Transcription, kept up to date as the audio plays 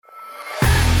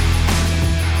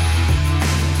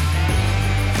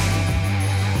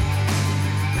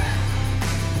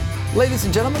Ladies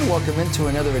and gentlemen, welcome into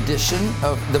another edition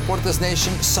of Deportes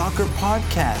Nation Soccer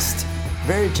Podcast.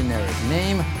 Very generic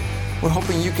name. We're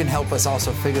hoping you can help us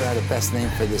also figure out a best name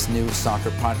for this new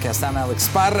soccer podcast. I'm Alex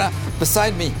Parra.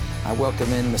 Beside me, I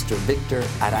welcome in Mr. Victor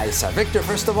Araiza. Victor,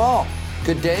 first of all,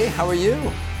 good day. How are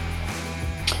you?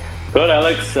 Good,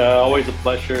 Alex. Always a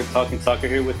pleasure talking soccer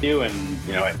here with you. And,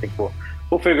 I think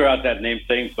we'll figure out that name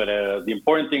thing. But the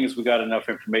important thing is we got enough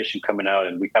information coming out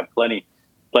and we have plenty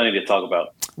to talk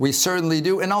about. We certainly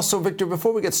do. And also, Victor,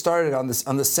 before we get started on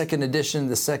the second edition,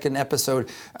 the second episode,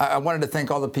 I wanted to thank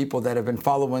all the people that have been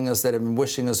following us, that have been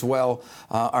wishing us well.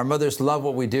 Our mothers love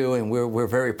what we do, and we're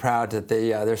very proud that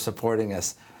they're supporting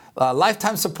us.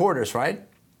 Lifetime supporters, right?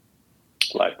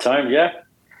 Lifetime, yeah.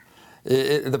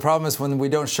 The problem is when we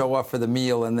don't show up for the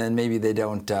meal, and then maybe they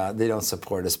don't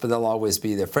support us, but they'll always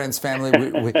be there. Friends, family,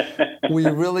 we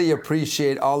really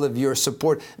appreciate all of your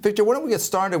support. Victor, why don't we get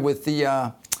started with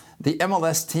the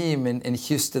MLS team in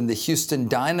Houston, the Houston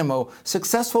Dynamo.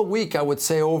 Successful week, I would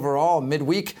say, overall.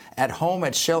 Midweek at home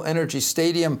at Shell Energy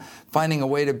Stadium, finding a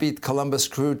way to beat Columbus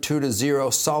Crew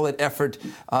 2-0. Solid effort.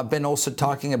 Ben also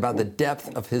talking about the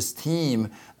depth of his team,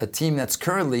 a team that's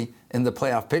currently in the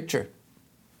playoff picture.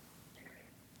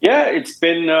 Yeah, it's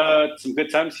been some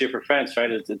good times here for fans,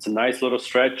 right? It's a nice little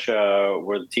stretch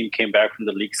where the team came back from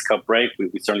the Leagues Cup break.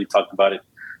 We certainly talked about it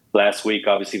last week.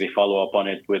 Obviously, they follow up on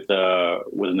it with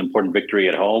an important victory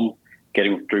at home,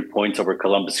 getting 3 points over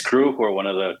Columbus Crew, who are one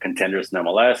of the contenders in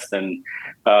MLS. And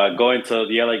going to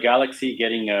the LA Galaxy,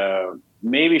 getting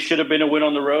maybe should have been a win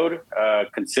on the road,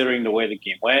 considering the way the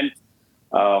game went.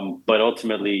 But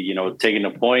ultimately, taking a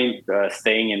point,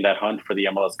 staying in that hunt for the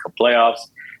MLS Cup playoffs.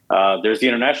 There's the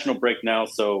international break now,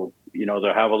 so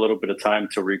they'll have a little bit of time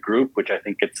to regroup, which I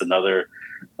think it's another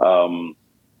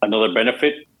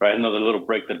benefit, right? Another little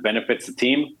break that benefits the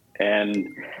team, and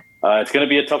it's going to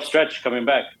be a tough stretch coming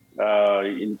back.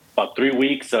 In about 3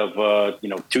 weeks of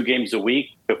 2 games a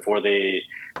week before they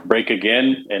break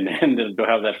again, and then they'll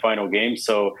have that final game.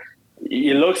 So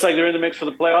it looks like they're in the mix for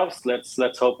the playoffs.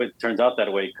 Let's hope it turns out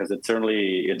that way, because it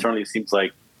certainly seems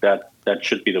like that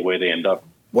should be the way they end up.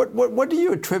 What do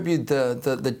you attribute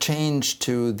the change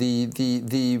to,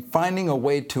 the finding a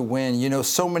way to win?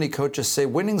 So many coaches say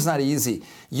winning's not easy.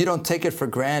 You don't take it for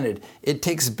granted. It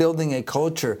takes building a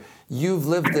culture. You've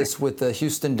lived this with the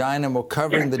Houston Dynamo,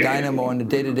 covering the Dynamo on a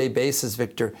day-to-day basis,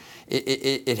 Victor.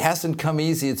 It hasn't come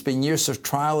easy. It's been years of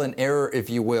trial and error, if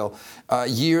you will,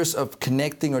 years of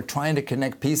connecting or trying to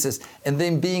connect pieces, and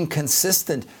then being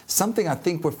consistent, something I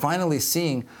think we're finally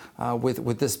seeing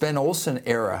with this Ben Olsen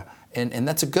era. And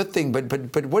that's a good thing,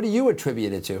 but what do you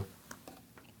attribute it to?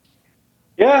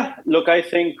 Yeah, look, I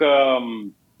think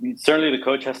certainly the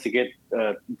coach has to get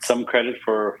some credit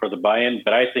for the buy-in,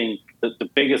 but I think that the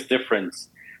biggest difference,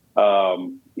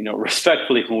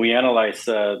 respectfully, when we analyze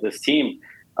this team,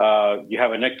 you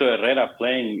have Héctor Herrera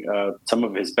playing some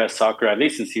of his best soccer, at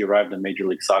least since he arrived in Major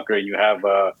League Soccer, and you have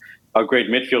a great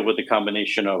midfield with the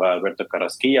combination of Alberto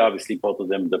Carrasquilla, obviously both of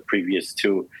them the previous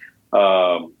two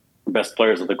best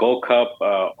players of the Gold Cup,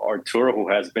 Arturo, who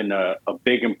has been a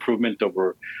big improvement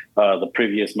over the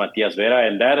previous Matias Vera,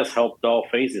 and that has helped all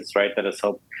phases, right? That has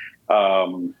helped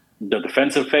the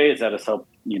defensive phase, that has helped,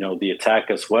 the attack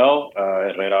as well.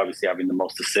 Herrera obviously having the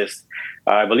most assists.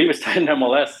 I believe it's tied in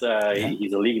MLS.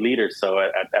 He's a league leader, so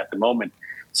at the moment.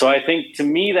 So I think, to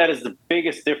me, that is the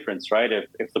biggest difference, right?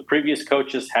 If the previous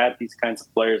coaches had these kinds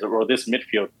of players or this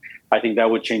midfield, I think that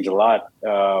would change a lot.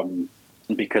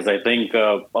 Because I think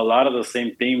a lot of the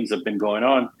same themes have been going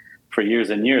on for years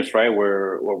and years, right?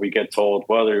 Where we get told,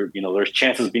 well, there's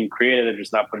chances being created, they're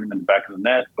just not putting them in the back of the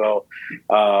net. Well,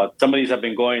 some of these have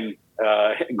been going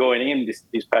in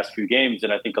these past few games,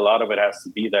 and I think a lot of it has to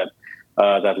be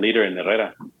that leader in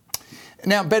Herrera.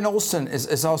 Now, Ben Olsen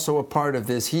is also a part of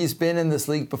this. He's been in this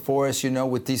league before, as you know,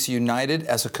 with DC United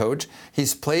as a coach.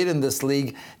 He's played in this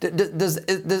league.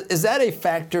 Is that a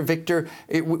factor, Victor?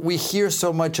 We hear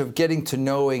so much of getting to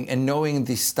knowing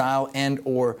the style and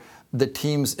or the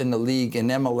teams in the league in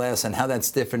MLS and how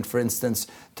that's different, for instance,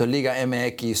 to Liga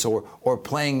MX or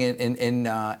playing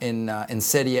in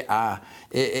Serie A.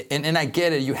 And I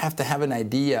get it. You have to have an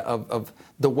idea of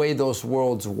the way those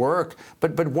worlds work.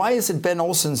 But why is it Ben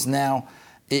Olsen's now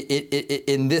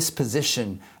in this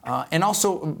position? And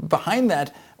also behind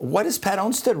that, what is Pat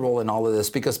Onsted's role in all of this?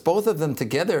 Because both of them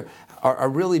together are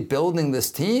really building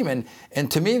this team.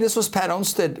 And to me, this was Pat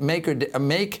Onsted's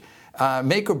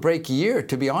make or break year,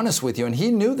 to be honest with you. And he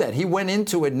knew that. He went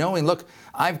into it knowing, look,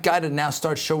 I've got to now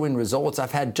start showing results.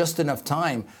 I've had just enough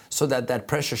time so that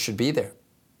pressure should be there.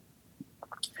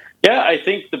 Yeah, I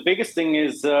think the biggest thing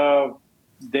is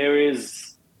there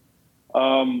is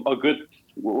a good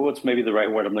what's maybe the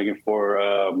right word I'm looking for?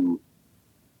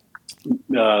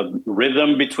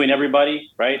 Rhythm between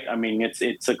everybody, right? I mean,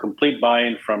 it's a complete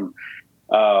buy-in from,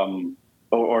 or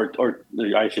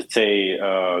I should say,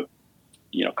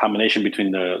 combination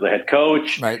between the head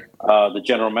coach, right, the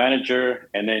general manager,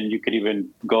 and then you could even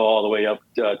go all the way up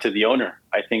to the owner.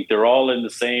 I think they're all on the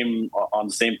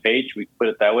same page. We put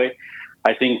it that way.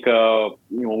 I think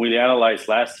when we analyzed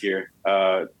last year,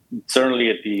 certainly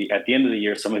at the end of the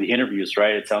year, some of the interviews,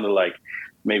 right, it sounded like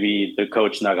maybe the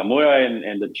coach Nagamura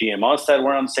and the GM Onstead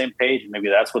were on the same page. Maybe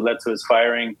that's what led to his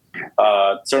firing.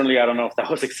 Certainly, I don't know if that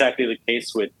was exactly the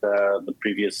case with the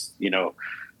previous,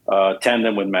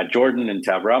 tandem with Matt Jordan and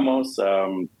Tab Ramos.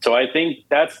 So I think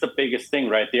that's the biggest thing,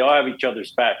 right? They all have each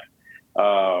other's back.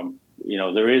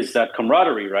 There is that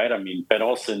camaraderie, right? I mean, Ben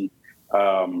Olsen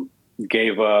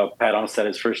gave Pat Onstead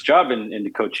his first job in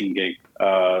the coaching gig,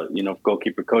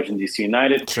 goalkeeper coach in DC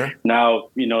United. Sure. Now,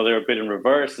 they're a bit in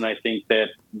reverse. And I think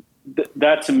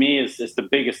that to me is the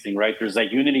biggest thing, right? There's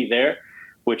that unity there,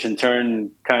 which in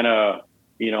turn kind of,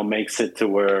 makes it to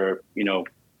where,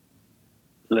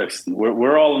 look,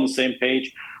 we're all on the same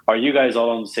page. Are you guys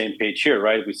all on the same page here,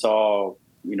 right? We saw,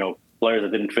 players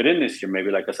that didn't fit in this year, maybe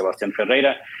like a Sebastian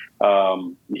Ferreira.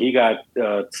 He got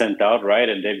sent out, right?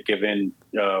 And they've given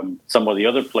some of the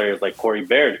other players like Corey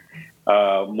Baird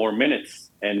more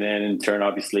minutes. And then in turn,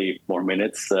 obviously, more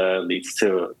minutes leads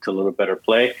to a little better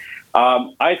play.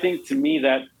 I think to me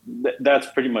that's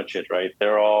pretty much it, right?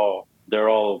 They're all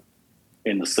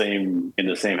in the same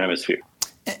hemisphere.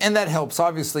 And that helps,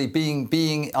 obviously,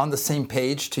 being on the same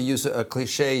page, to use a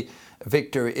cliche,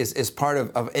 Victor, is part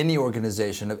of any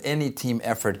organization, of any team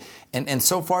effort. And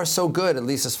so far, so good, at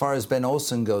least as far as Ben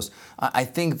Olsen goes. I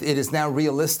think it is now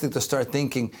realistic to start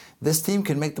thinking this team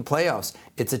can make the playoffs.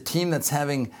 It's a team that's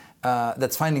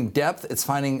finding depth.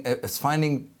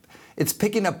 It's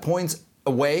picking up points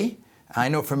away. I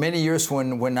know for many years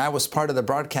when I was part of the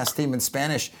broadcast team in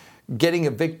Spanish, getting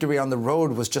a victory on the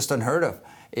road was just unheard of.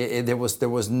 There was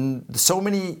so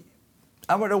many,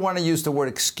 I don't want to use the word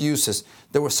excuses.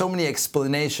 There were so many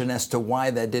explanations as to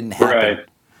why that didn't happen. Right.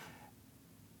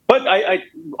 But I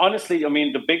honestly, I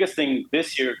mean, the biggest thing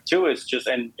this year too is just,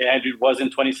 and it was in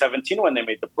 2017 when they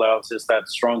made the playoffs, is that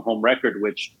strong home record,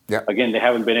 which again, they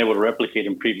haven't been able to replicate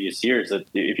in previous years.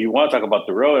 If you want to talk about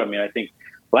the road, I mean, I think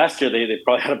last year they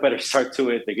probably had a better start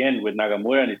to it again with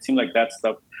Nagamura, and it seemed like that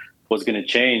stuff was going to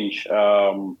change.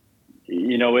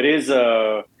 It is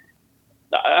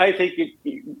I think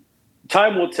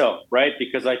time will tell, right?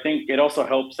 Because I think it also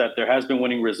helps that there has been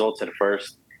winning results at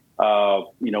first,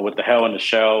 with the Hell in the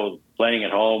Shell, playing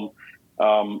at home.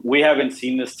 We haven't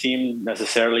seen this team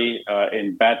necessarily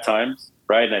in bad times,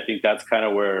 right? And I think that's kind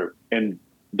of where in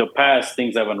the past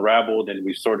things have unraveled and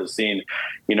we've sort of seen,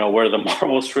 where the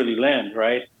marbles really land,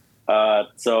 right?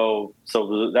 So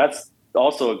that's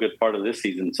also a good part of this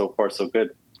season. So far, so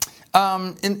good.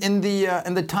 In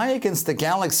the tie against the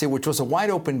Galaxy, which was a wide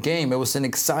open game, it was an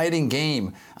exciting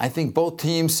game. I think both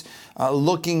teams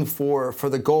looking for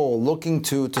the goal, looking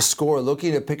to score,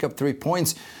 looking to pick up 3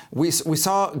 points. We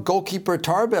saw goalkeeper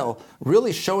Tarbell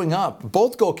really showing up.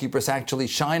 Both goalkeepers actually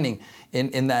shining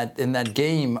in that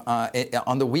game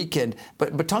on the weekend.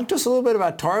 But talk to us a little bit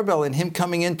about Tarbell and him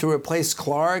coming in to replace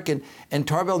Clark, and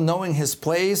Tarbell knowing his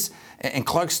place and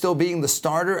Clark still being the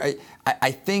starter.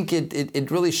 I think it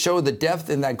really showed the depth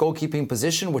in that goalkeeping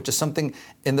position, which is something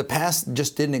in the past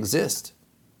just didn't exist.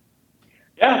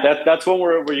 Yeah, that's one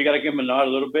where you got to give him a nod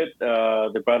a little bit.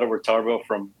 They brought over Tarbell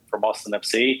from Austin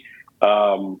FC.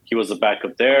 He was a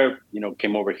backup there,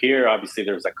 came over here. Obviously,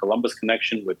 there's that Columbus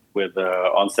connection with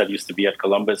Onstead used to be at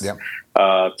Columbus. Yep.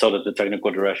 So that the technical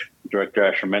director,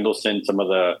 Asher Mendelson, some of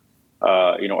the,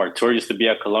 Artur used to be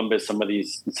at Columbus. Some of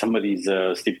these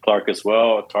Steve Clark as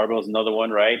well. Tarbell's another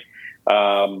one, right?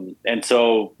 And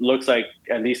so looks like,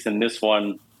 at least in this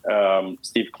one,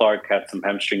 Steve Clark had some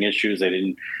hamstring issues. They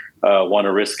didn't want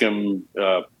to risk him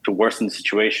to worsen the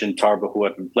situation. Tarbell, who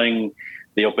had been playing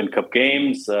the Open Cup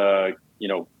games, got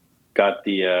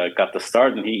the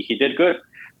start, and he did good.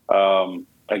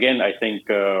 Again, I think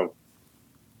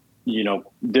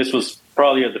this was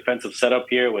probably a defensive setup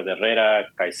here with Herrera,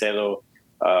 Caicedo,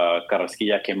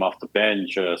 Carrasquilla came off the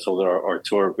bench, so there are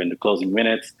Artur in the closing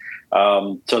minutes.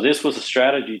 So this was a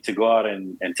strategy to go out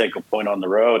and take a point on the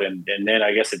road, and then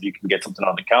I guess if you can get something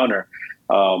on the counter,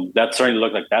 that certainly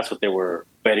looked like that's what they were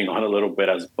betting on a little bit,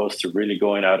 as opposed to really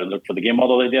going out and look for the game.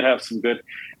 Although they did have some good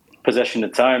possession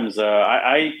at times,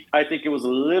 I think it was a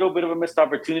little bit of a missed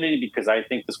opportunity, because I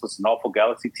think this was an awful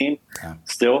Galaxy team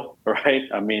still, right?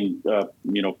 I mean,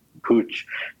 Pooch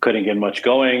couldn't get much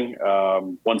going.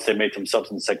 Once they made some subs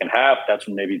in the second half, that's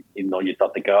when maybe you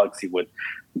thought the Galaxy would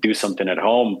do something at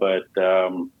home. But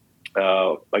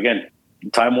again,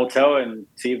 time will tell and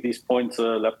see if these points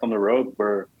left on the road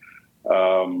were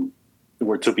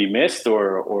to be missed,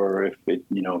 or if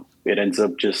it ends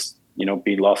up just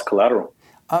being lost collateral.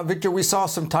 Victor, we saw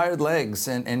some tired legs,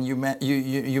 and you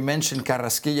mentioned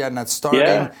Carrasquilla not starting.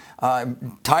 Yeah.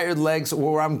 Tired legs.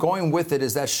 Where I'm going with it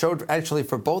is that showed actually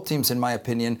for both teams, in my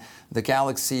opinion, the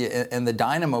Galaxy and the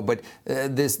Dynamo. But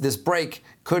this break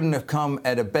couldn't have come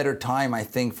at a better time, I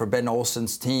think, for Ben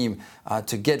Olsen's team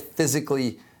to get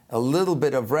physically a little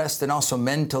bit of rest and also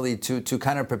mentally to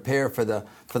kind of prepare for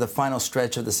the final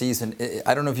stretch of the season.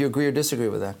 I don't know if you agree or disagree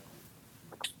with that.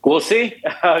 We'll see,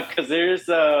 because there's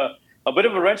a bit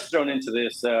of a wrench thrown into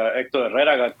this. Hector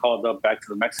Herrera got called up back to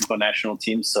the Mexico national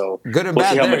team, so good and we'll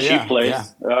bad see how there, much he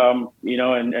plays. Yeah.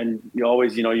 And you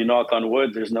always, you knock on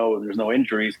wood. There's no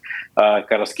injuries.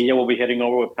 Carrasquilla will be heading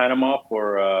over with Panama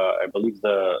for, I believe,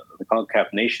 the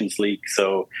CONCACAF Nations League.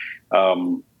 So,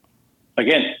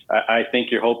 again, I think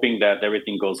you're hoping that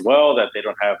everything goes well, that they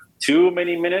don't have too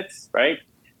many minutes, right?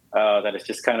 That it's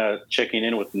just kind of checking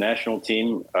in with the national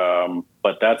team.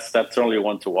 But that's certainly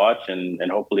one to watch, and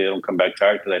hopefully they don't come back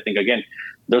tired, because I think, again,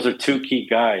 those are two key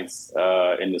guys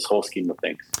in this whole scheme of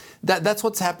things. That's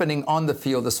what's happening on the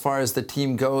field as far as the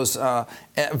team goes.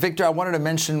 Victor, I wanted to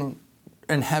mention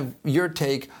and have your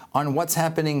take on what's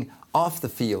happening off the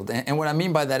field. And what I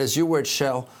mean by that is you were at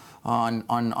Shell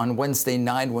on Wednesday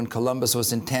night when Columbus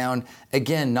was in town.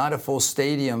 Again, not a full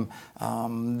stadium.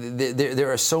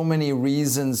 There are so many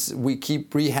reasons. We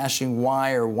keep rehashing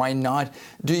why or why not.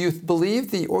 Do you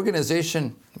believe the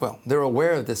organization, well, they're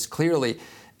aware of this clearly.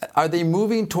 Are they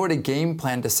moving toward a game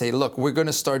plan to say, look, we're going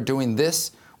to start doing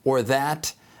this or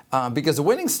that? Because the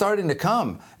winning's starting to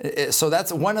come. So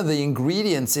that's one of the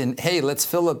ingredients in, hey, let's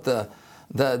fill up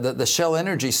the Shell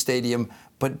Energy Stadium.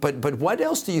 But what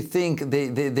else do you think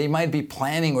they might be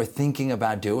planning or thinking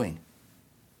about doing?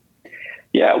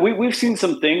 Yeah, we've seen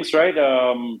some things, right?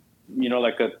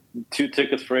 Like 2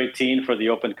 tickets for 18 for the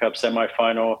Open Cup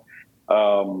semifinal.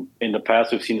 In the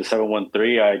past, we've seen the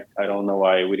 713. I don't know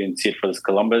why we didn't see it for this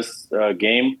Columbus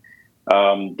game.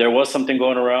 There was something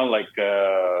going around, like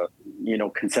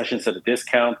concessions at a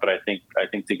discount, but I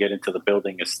think to get into the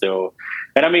building is still.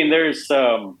 And I mean, there's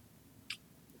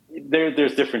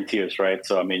different tiers, right?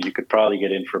 So I mean, you could probably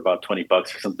get in for about $20 or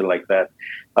something like that.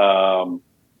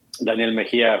 Daniel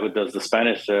Mejia, who does the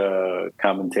Spanish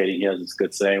commentating, he has this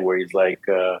good saying where he's like,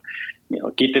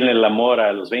 quítenle el amor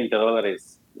a los $20,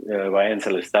 váyanse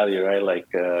al estadio, right?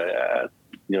 Like,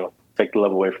 take the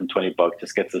love away from $20,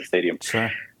 just get to the stadium.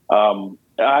 Sure.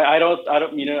 I don't,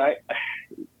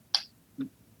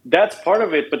 that's part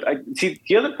of it. But I see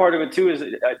the other part of it too is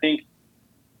I think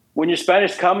when your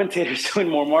Spanish commentators doing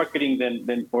more marketing than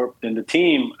the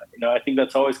team, I think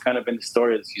that's always kind of been the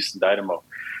story of Houston Dynamo.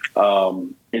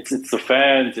 It's the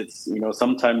fans. It's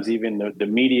sometimes even the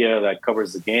media that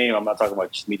covers the game. I'm not talking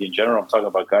about just media in general. I'm talking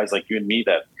about guys like you and me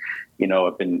that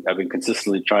have been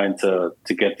consistently trying to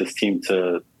get this team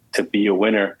to be a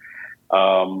winner.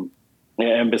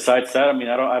 And besides that, I mean,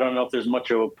 I don't know if there's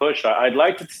much of a push. I'd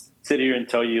like to sit here and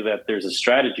tell you that there's a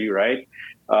strategy, right?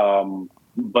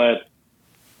 But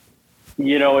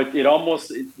it's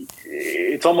almost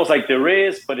like there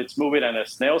is, but it's moving at a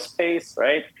snail's pace,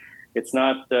 right? It's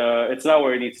not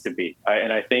where it needs to be.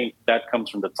 And I think that comes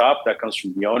from the top. That comes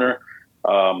from the owner,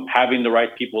 having the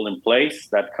right people in place.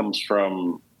 That comes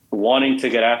from wanting to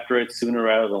get after it sooner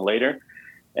rather than later.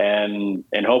 And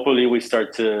hopefully we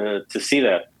start to see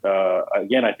that.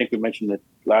 Again, I think we mentioned it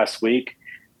last week.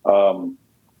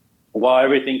 While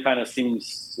everything kind of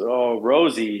seems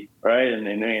rosy, right, and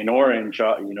in orange,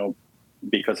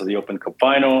 because of the Open Cup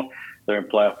final, they're in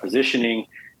playoff positioning.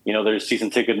 There's season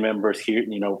ticket members here,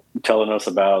 telling us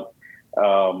about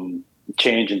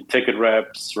change in ticket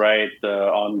reps, right? The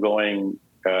ongoing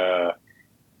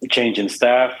change in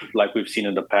staff, like we've seen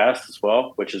in the past as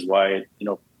well, which is why,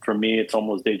 for me, it's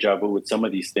almost deja vu with some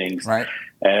of these things. Right.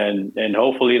 And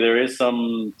hopefully there is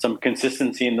some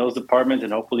consistency in those departments,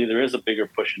 and hopefully there is a bigger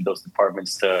push in those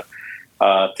departments to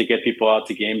get people out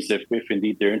to games if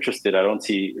indeed they're interested. I don't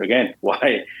see, again,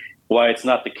 why it's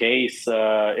not the case.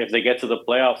 If they get to the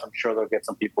playoffs, I'm sure they'll get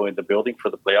some people in the building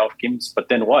for the playoff games. But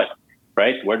then what,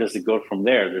 right? Where does it go from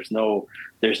there? There's no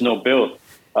build.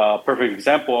 Perfect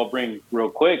example I'll bring real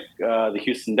quick, the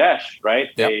Houston Dash, right?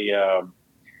 Yep.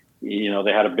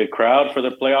 They had a big crowd for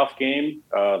the playoff game,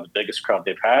 the biggest crowd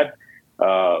they've had.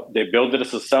 They billed it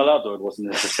as a sellout, though it wasn't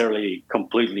necessarily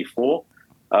completely full.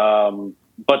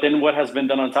 But then what has been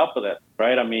done on top of that,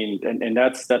 right? I mean, and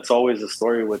that's always the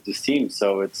story with this team.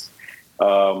 So it's,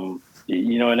 and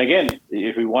again,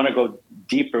 if we want to go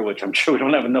deeper, which I'm sure we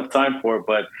don't have enough time for,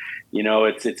 but,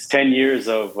 it's 10 years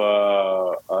of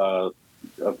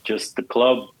just the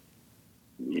club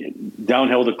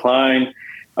downhill decline.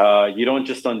 You don't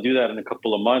just undo that in a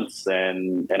couple of months.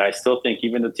 And I still think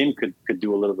even the team could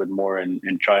do a little bit more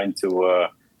in trying to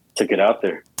get out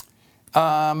there.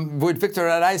 With Victor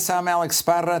Araiza, I'm Alex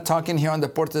Parra, talking here on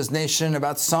Deportes Nation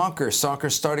about soccer. Soccer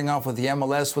starting off with the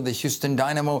MLS, with the Houston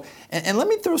Dynamo. And let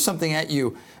me throw something at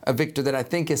you, Victor, that I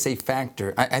think is a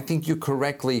factor. I think you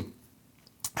correctly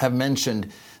have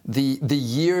mentioned the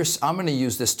years, I'm going to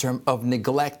use this term, of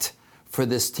neglect for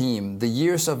this team. The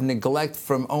years of neglect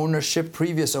from ownership,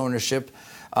 previous ownership,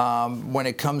 when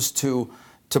it comes to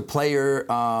player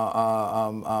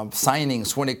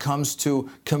signings, when it comes to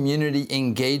community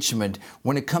engagement,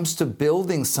 when it comes to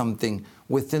building something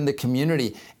within the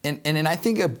community. And I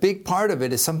think a big part of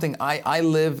it is something I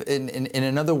live in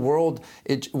another world,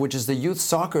 which is the youth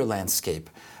soccer landscape.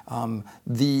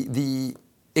 The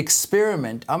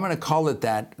experiment, I'm going to call it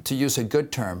that, to use a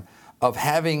good term, of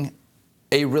having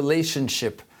a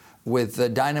relationship with the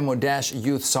Dynamo Dash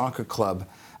Youth Soccer Club,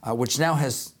 which now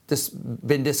has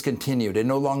been discontinued. It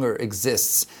no longer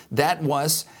exists. That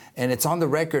was, and it's on the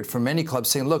record for many clubs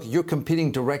saying, look, you're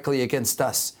competing directly against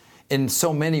us in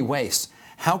so many ways.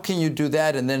 How can you do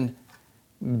that and then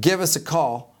give us a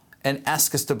call and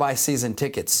ask us to buy season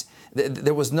tickets?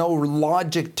 There was no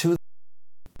logic to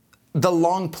the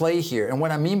long play here. And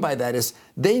what I mean by that is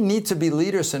they need to be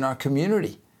leaders in our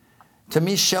community. To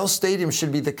me, Shell Stadium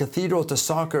should be the cathedral to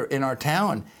soccer in our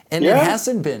town. And It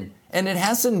hasn't been. And it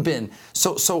hasn't been.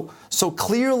 So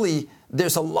clearly,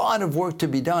 there's a lot of work to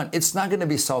be done. It's not going to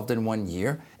be solved in 1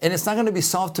 year. And it's not going to be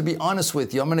solved, to be honest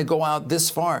with you. I'm going to go out this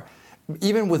far.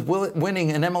 Even with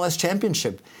winning an MLS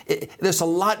championship, there's a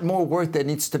lot more work that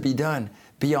needs to be done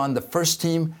beyond the first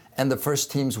team and the first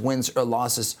team's wins or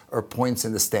losses or points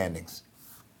in the standings.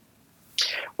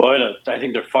 Well, I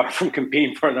think they're far from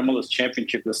competing for an MLS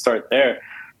championship to start there.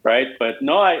 Right. But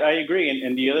no, I agree.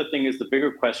 And the other thing is, the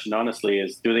bigger question, honestly,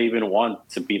 is, do they even want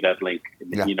to be that link?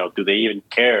 Yeah. Do they even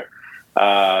care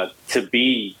to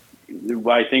be?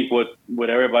 I think what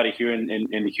everybody here in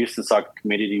the Houston soccer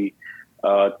community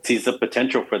sees the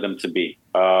potential for them to be.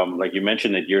 Like you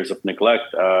mentioned, the years of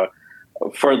neglect.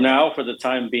 For the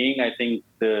time being, I think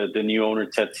the new owner,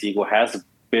 Ted Siegel, has a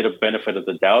bit of benefit of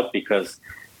the doubt because,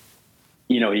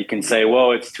 he can say,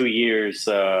 well, it's 2 years,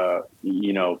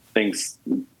 things,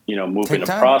 move in a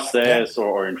process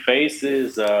or in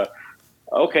phases.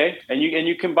 Okay. And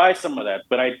you can buy some of that.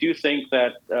 But I do think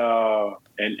that, I'm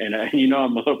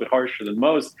a little bit harsher than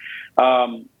most.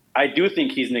 I do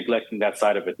think he's neglecting that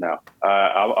side of it now.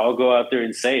 I'll go out there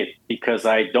and say it, because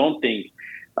I don't think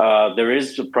there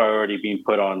is a priority being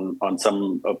put on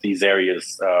some of these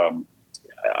areas. I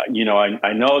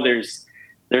know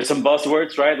there's some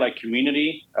buzzwords, right? Like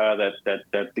community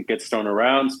that gets thrown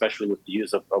around, especially with the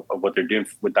use of what they're doing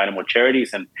with Dynamo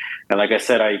charities. And like I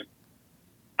said,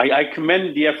 I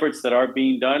commend the efforts that are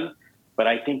being done, but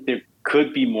I think there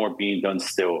could be more being done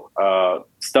still.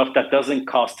 Stuff that doesn't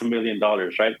cost $1 million,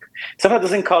 right? Stuff that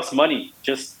doesn't cost money.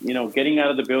 Just, getting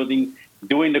out of the building,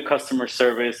 doing the customer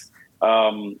service.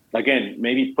 Again,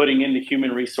 maybe putting in the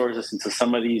human resources into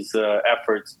some of these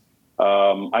efforts.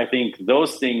 I think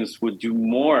those things would do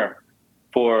more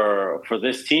for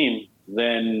this team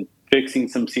than fixing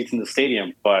some seats in the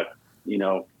stadium. But,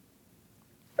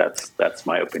 that's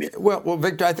my opinion. Well,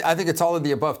 Victor, I think it's all of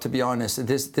the above, to be honest.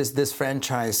 This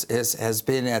franchise has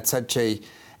been at such a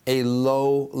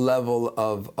low level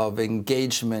of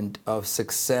engagement, of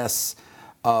success,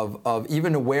 of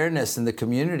even awareness in the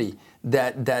community,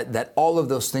 that all of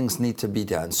those things need to be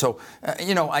done. So,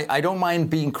 I don't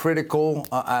mind being critical,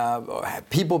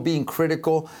 people being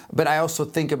critical, but I also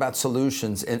think about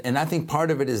solutions. And I think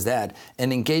part of it is that,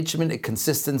 an engagement, a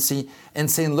consistency, and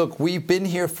saying, look, we've been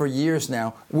here for years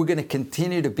now. We're going to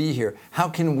continue to be here. How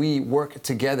can we work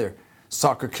together?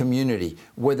 Soccer community,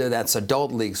 whether that's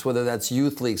adult leagues, whether that's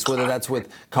youth leagues, whether that's with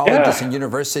colleges and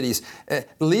universities.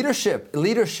 Leadership,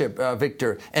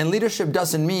 Victor. And leadership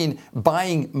doesn't mean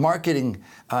buying marketing.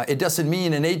 It doesn't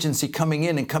mean an agency coming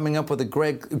in and coming up with a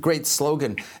great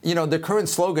slogan. The current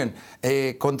slogan,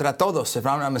 contra todos, if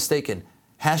I'm not mistaken.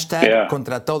 Hashtag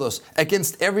contra todos,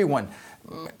 against everyone.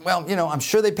 Well, I'm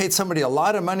sure they paid somebody a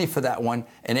lot of money for that one,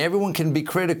 and everyone can be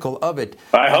critical of it.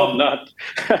 I hope not.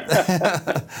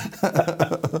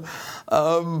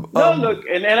 No, look,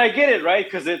 and I get it, right?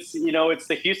 Because it's, it's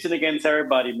the Houston against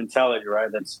everybody mentality,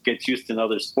 right? That gets used in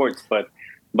other sports. But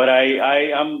But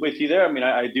I'm with you there. I mean,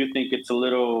 I do think it's a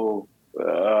little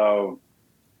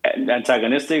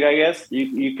antagonistic, I guess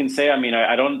you can say. I mean,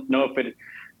 I don't know if it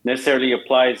necessarily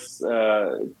applies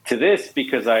to this,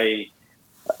 because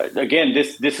again,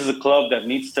 this is a club that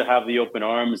needs to have the open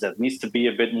arms, that needs to be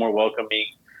a bit more welcoming.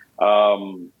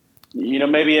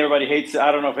 Maybe everybody hates it.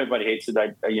 I don't know if everybody hates it.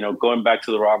 Going back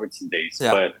to the Robertson days,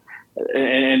 but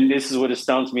and this is what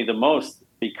astounds me the most,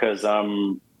 because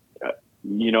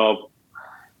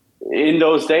in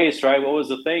those days, right? What was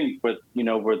the thing? But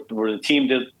where the team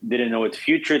didn't know its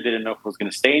future, didn't know if it was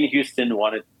going to stay in Houston,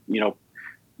 wanted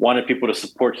people to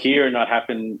support here, not have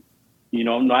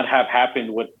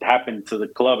happened what happened to the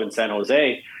club in San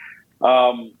Jose.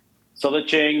 So the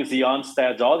Chings, the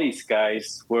Onstads, all these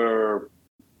guys were,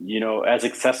 as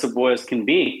accessible as can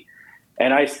be.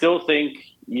 And I still think,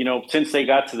 since they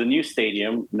got to the new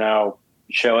stadium, now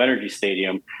Shell Energy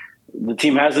Stadium, the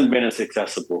team hasn't been as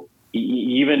accessible.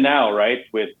 Even now, right,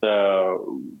 with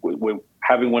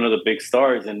having one of the big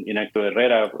stars in Héctor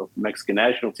Herrera of the Mexican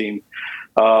national team,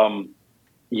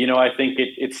 I think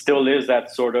it still is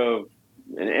that sort of,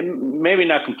 and maybe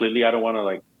not completely. I don't want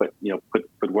to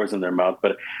put words in their mouth,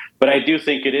 but I do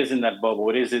think it is in that bubble.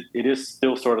 It is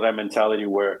still sort of that mentality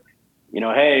where,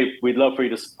 hey, we'd love for you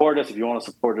to support us. If you want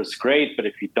to support us, great. But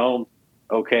if you don't,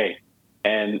 okay.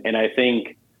 And I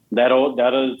think that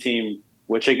other team,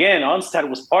 which again Onstad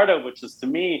was part of, which is to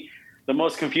me the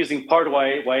most confusing part, why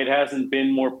it hasn't been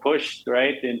more pushed,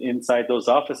 right, inside those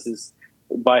offices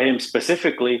by him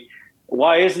specifically.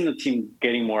 Why isn't the team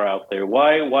getting more out there?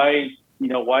 Why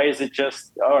is it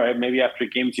just, all right, maybe after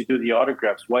games you do the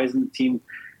autographs? Why isn't the team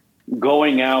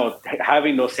going out,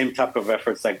 having those same type of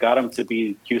efforts that got them to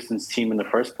be Houston's team in the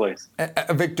first place?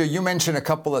 Victor, you mentioned a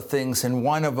couple of things, and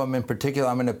one of them in particular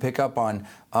I'm going to pick up on.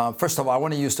 First of all, I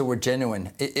want to use the word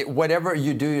genuine. Whatever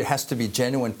you do, it has to be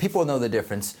genuine. People know the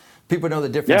difference. People know the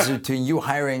difference between you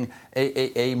hiring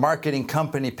a marketing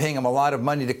company, paying them a lot of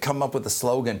money to come up with a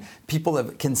slogan. People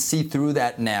can see through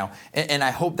that now. And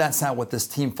I hope that's not what this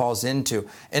team falls into.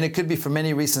 And it could be for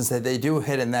many reasons that they do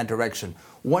head in that direction.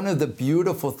 One of the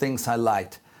beautiful things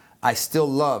I still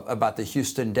love about the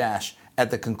Houston Dash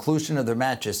at the conclusion of their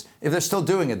matches, if they're still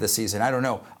doing it this season, I don't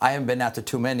know. I haven't been out to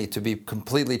too many, to be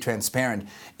completely transparent,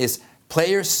 is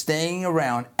players staying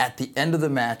around at the end of the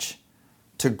match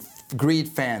to greet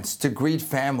fans, to greet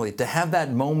family, to have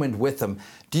that moment with them.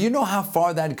 Do you know how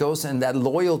far that goes? And that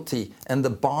loyalty and the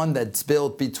bond that's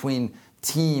built between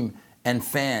team and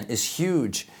fan is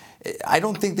huge. I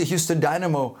don't think the Houston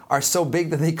Dynamo are so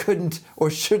big that they couldn't or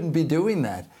shouldn't be doing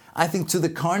that. I think to the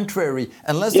contrary,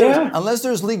 unless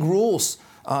there's league rules,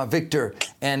 Victor,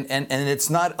 and it's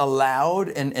not allowed,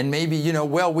 and maybe,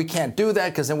 we can't do that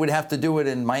because then we'd have to do it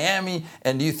in Miami,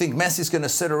 and do you think Messi's going to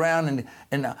sit around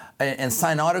and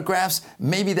sign autographs?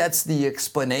 Maybe that's the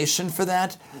explanation for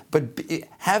that, but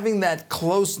having that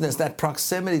closeness, that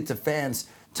proximity to fans,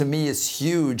 to me is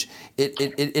huge. It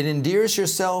endears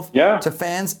yourself to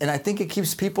fans, and I think it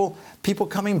keeps people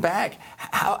coming back.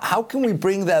 How can we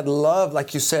bring that love,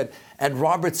 like you said, at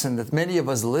Robertson, that many of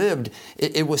us lived?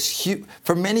 It was huge.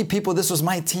 For many people, this was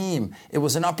my team. It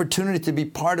was an opportunity to be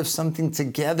part of something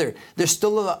together. There's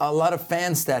still a lot of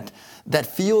fans that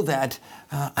feel that.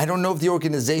 I don't know if the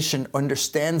organization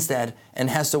understands that and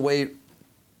has a way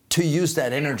to use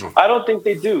that energy. I don't think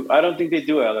they do,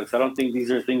 Alex. I don't think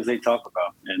these are things they talk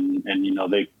about. And I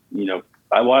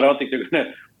don't think they're going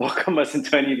to welcome us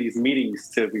into any of these meetings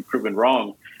to be proven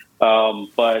wrong.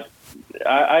 But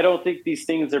I don't think these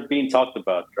things are being talked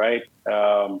about, right?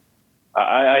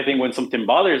 I think when something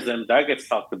bothers them, that gets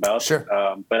talked about. Sure.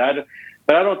 But I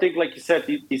don't think, like you said,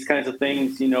 these kinds of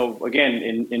things,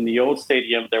 again, in the old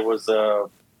stadium, there was a,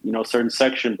 certain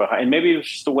section behind, and maybe it was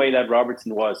just the way that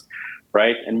Robertson was,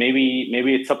 right? And maybe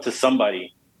it's up to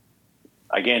somebody,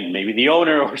 again, maybe the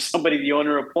owner or somebody the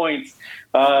owner appoints,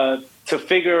 to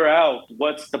figure out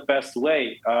what's the best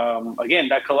way. Again,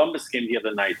 that Columbus game the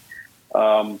other night,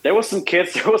 there was some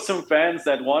kids, there was some fans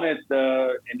that wanted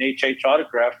an HH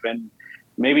autograph and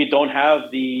maybe don't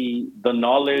have the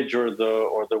knowledge or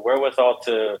the wherewithal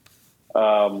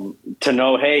to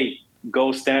know, hey,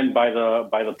 go stand by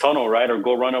the tunnel, right? Or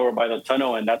go run over by the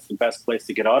tunnel, and that's the best place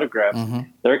to get autographs. Mm-hmm.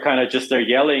 They're kind of just there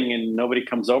yelling, and nobody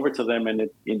comes over to them, and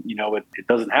it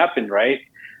doesn't happen, right?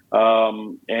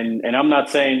 And I'm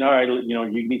not saying, all right,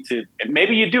 you need to.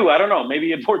 Maybe you do. I don't know.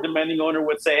 Maybe a more demanding owner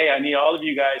would say, hey, I need all of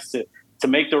you guys to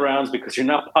make the rounds because you're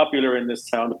not popular in this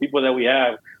town. The people that we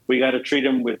have, we got to treat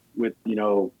them with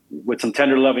some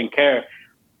tender, loving care.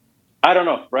 I don't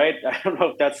know, right? I don't know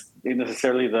if that's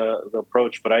necessarily the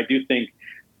approach, but I do think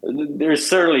there's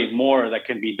certainly more that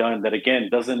can be done that, again,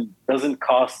 doesn't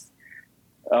cost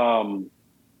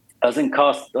doesn't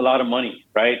cost a lot of money,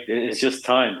 right? It's just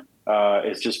time.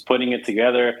 It's just putting it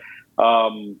together.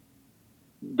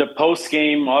 The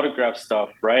post-game autograph stuff,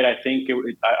 right? I think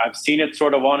I've seen it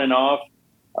sort of on and off.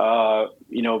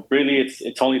 Really,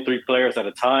 it's only 3 players at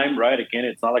a time, right? Again,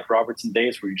 it's not like Robertson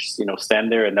days where you just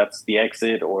stand there and that's the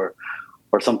exit or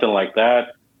something like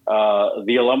that.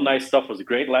 The alumni stuff was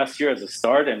great last year as a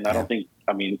start, and I don't think.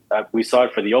 I mean, we saw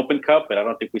it for the Open Cup, but I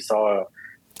don't think we saw.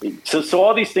 So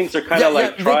all these things are kind of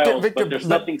like trials, Victor, but there's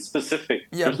nothing specific.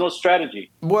 Yeah. There's no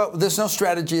strategy. Well, there's no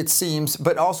strategy, it seems.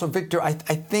 But also, Victor, I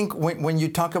think when you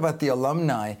talk about the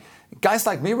alumni, guys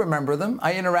like me remember them.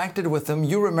 I interacted with them.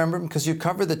 You remember them because you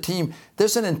cover the team.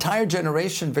 There's an entire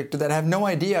generation, Victor, that have no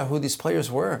idea who these players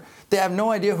were. They have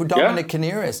no idea who Dominic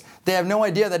Kinnear is. They have no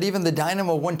idea that even the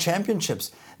Dynamo won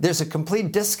championships. There's a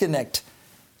complete disconnect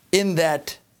in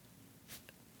that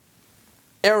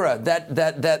era.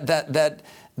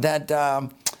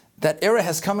 That era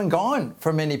has come and gone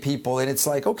for many people, and it's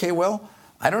like, okay, well,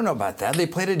 I don't know about that. They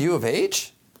played at U of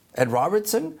H, at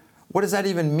Robertson. What does that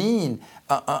even mean?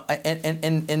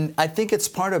 And I think it's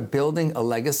part of building a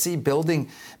legacy, building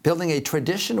a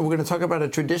tradition. We're going to talk about a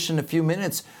tradition in a few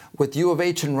minutes with U of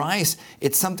H and Rice.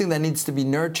 It's something that needs to be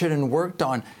nurtured and worked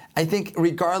on. I think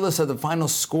regardless of the final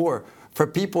score, for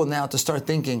people now to start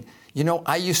thinking,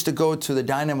 I used to go to the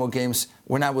Dynamo games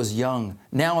when I was young.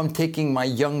 Now I'm taking my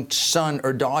young son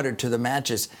or daughter to the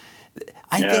matches.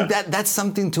 I think that's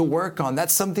something to work on.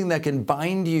 That's something that can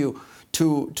bind you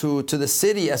to the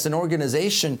city as an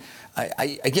organization.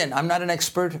 Again, I'm not an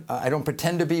expert. I don't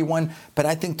pretend to be one. But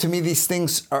I think to me these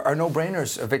things are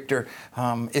no-brainers, Victor.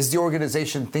 Is the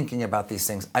organization thinking about these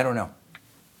things? I don't know.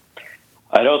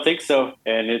 I don't think so,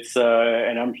 and it's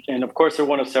and of course they're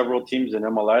one of several teams in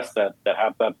MLS that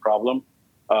have that problem.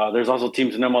 There's also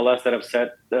teams in MLS that have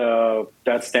set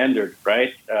that standard,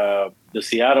 right? The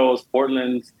Seattle's,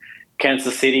 Portland's,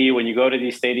 Kansas City. When you go to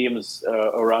these stadiums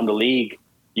around the league,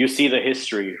 you see the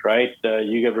history, right?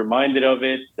 You get reminded of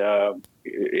it.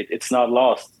 It's not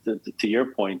lost, to your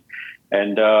point,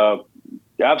 and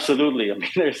absolutely. I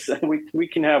mean, we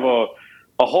can have a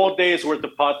whole day's worth of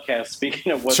podcast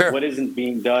speaking of what isn't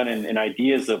being done and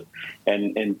ideas of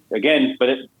and again, but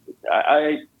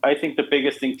I think the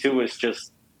biggest thing too is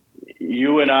just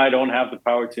you and I don't have the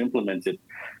power to implement it.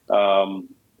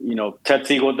 Ted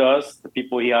Siegel does, the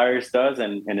people he hires does,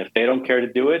 and if they don't care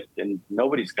to do it, then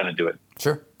nobody's going to do it.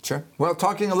 Sure. Well,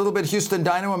 talking a little bit Houston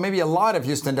Dynamo, maybe a lot of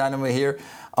Houston Dynamo here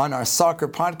on our soccer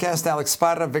podcast. Alex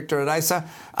Parra, Victor Araiza.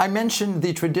 I mentioned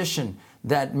the tradition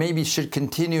that maybe should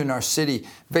continue in our city.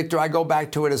 Victor, I go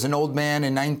back to it as an old man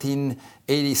in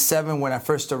 1987 when I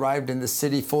first arrived in the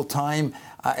city full-time.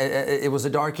 It was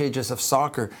the dark ages of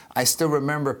soccer. I still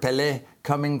remember Pelé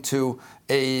coming to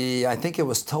I think it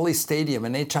was Tully Stadium,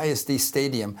 an HISD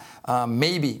stadium,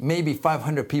 maybe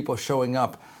 500 people showing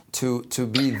up to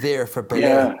be there for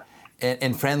Pelé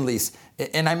and friendlies.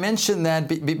 And I mention that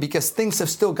because things have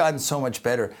still gotten so much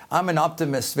better. I'm an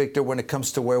optimist, Victor, when it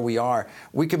comes to where we are.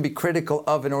 We can be critical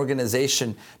of an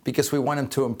organization because we want them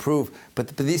to improve,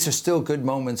 but these are still good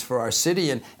moments for our city.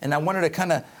 And I wanted to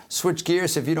kind of switch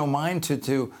gears, if you don't mind,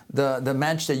 to the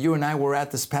match that you and I were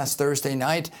at this past Thursday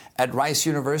night at Rice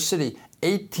University.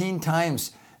 18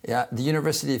 times the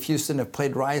University of Houston have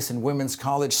played Rice in women's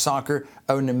college soccer,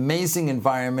 an amazing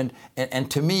environment.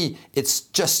 And to me, it's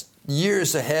just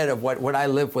years ahead of what I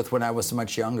lived with when I was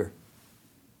much younger.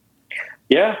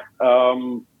 Yeah,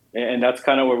 and that's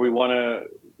kind of where we want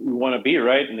to be,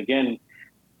 right? And again,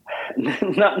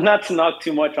 not to knock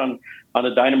too much on the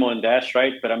Dynamo and Dash,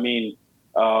 right? But I mean,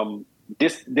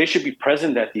 they should be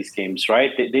present at these games,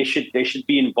 right? They should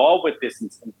be involved with this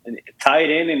and tie it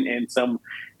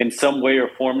in some way or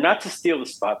form, not to steal the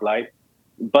spotlight,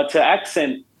 but to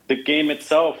accent the game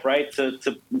itself, right?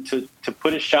 To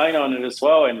put a shine on it as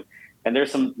well. And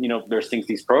there's some, there's things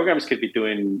these programs could be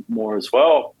doing more as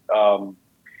well.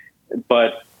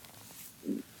 But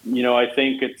I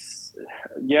think it's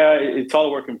all a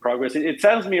work in progress. It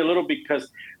saddens me a little because,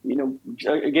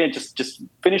 again, just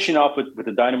finishing off with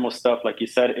the Dynamo stuff, like you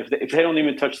said, if they don't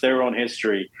even touch their own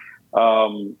history,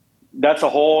 that's a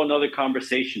whole another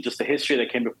conversation, just the history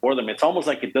that came before them. It's almost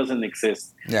like it doesn't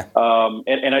exist. Yeah.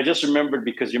 And I just remembered,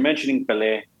 because you're mentioning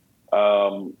Pelé,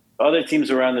 other teams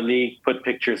around the league put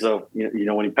pictures of,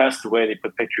 when he passed away, they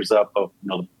put pictures up of,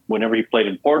 whenever he played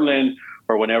in Portland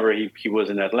or whenever he was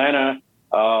in Atlanta.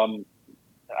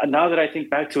 Now that I think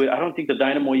back to it, I don't think the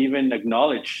Dynamo even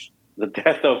acknowledged the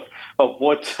death of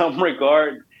what some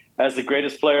regard as the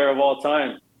greatest player of all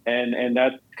time. And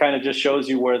that kind of just shows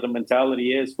you where the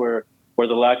mentality is, where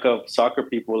the lack of soccer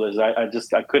people is.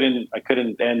 I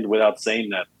couldn't end without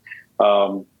saying that.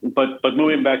 But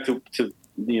moving back to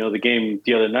the game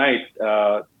the other night,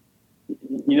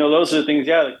 those are the things,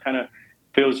 that kind of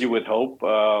fills you with hope.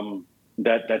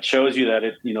 That shows you that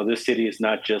this city is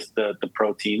not just the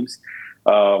pro teams.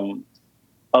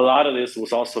 A lot of this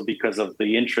was also because of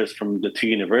the interest from the two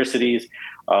universities.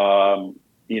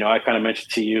 I kind of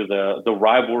mentioned to you the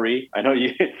rivalry. I know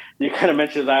you kind of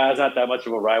mentioned that it's not that much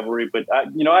of a rivalry, but I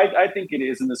think it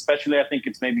is, and especially I think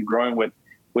it's maybe growing with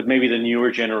maybe the newer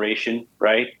generation,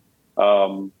 right?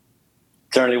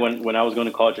 Certainly when I was going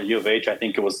to college at U of H, I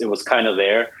think it was kind of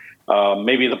there.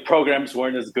 Maybe the programs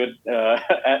weren't as good,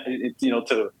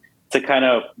 to kind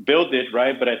of build it,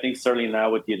 right? But I think certainly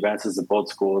now with the advances of both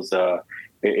schools,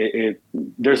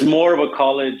 there's more of a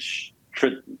college.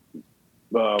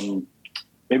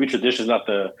 Maybe tradition is not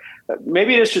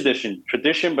maybe it is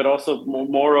tradition, but also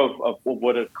more of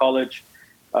what a college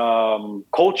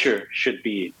culture should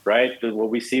be, right? What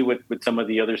we see with some of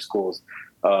the other schools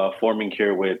forming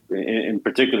here, in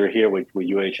particular here with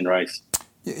UH and Rice.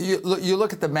 You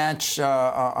look at the match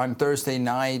on Thursday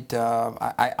night.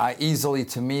 I easily,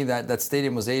 to me, that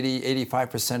stadium was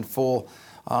 85% full.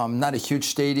 Not a huge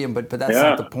stadium, but that's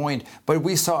not the point. But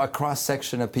we saw a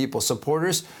cross-section of people,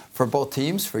 supporters for both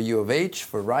teams, for U of H,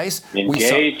 for Rice.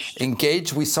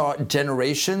 Engaged. We saw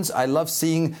generations. I love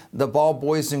seeing the ball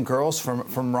boys and girls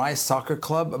from Rice Soccer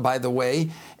Club, by the way.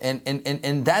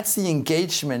 And that's the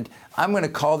engagement. I'm going to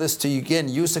call this, to again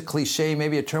use a cliche,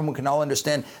 maybe a term we can all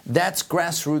understand. That's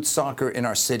grassroots soccer in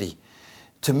our city.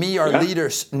 To me, our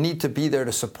leaders need to be there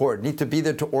to support, need to be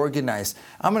there to organize.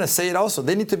 I'm going to say it also.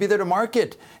 They need to be there to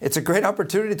market. It's a great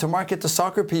opportunity to market to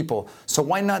soccer people. So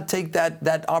why not take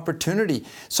that opportunity?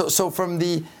 So from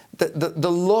the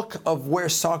look of where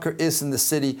soccer is in the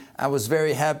city, I was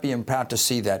very happy and proud to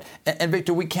see that. And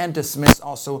Victor, we can't dismiss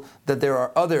also that there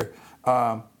are other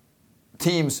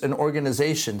teams and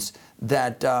organizations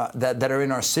that are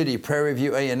in our city. Prairie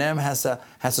View A&M has a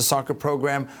soccer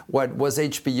program. What was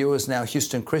HBU is now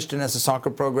Houston Christian has a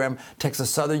soccer program. Texas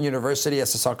Southern University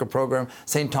has a soccer program.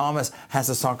 St. Thomas has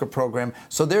a soccer program.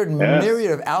 So there are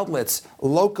myriad of outlets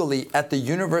locally at the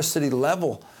university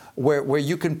level where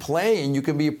you can play and you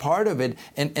can be a part of it.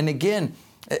 And again,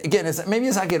 maybe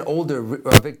as I get older,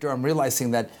 Victor, I'm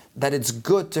realizing that it's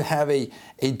good to have a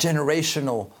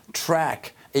generational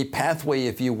track, a pathway,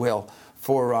 if you will,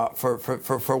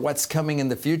 for what's coming in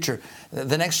the future.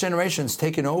 The next generation's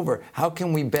taken over. How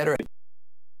can we better?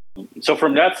 So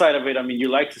from that side of it, I mean, you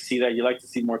like to see that. You like to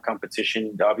see more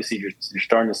competition. Obviously, you're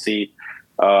starting to see,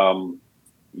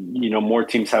 more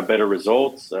teams have better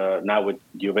results now with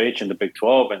U of H and the Big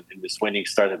 12 and this winning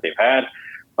start that they've had.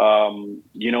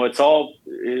 It all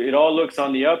looks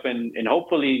on the up, and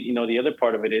hopefully, the other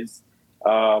part of it is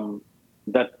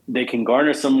that they can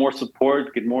garner some more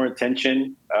support, get more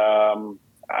attention.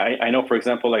 I know, for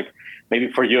example, like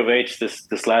maybe for U of H,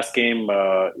 this last game,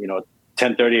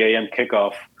 10:30 a.m.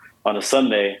 kickoff on a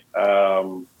Sunday,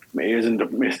 isn't the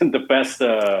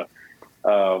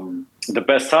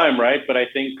best time, right? But I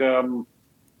think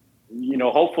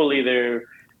hopefully there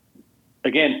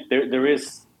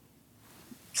is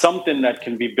something that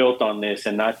can be built on this,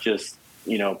 and not just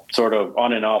sort of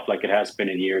on and off like it has been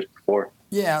in years before.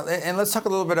 Yeah, and let's talk a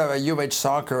little bit about U of H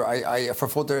soccer. I for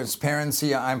full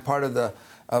transparency, I'm part of the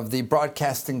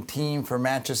broadcasting team for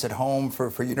matches at home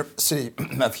for University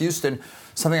of Houston,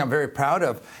 something I'm very proud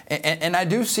of. And I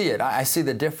do see it. I see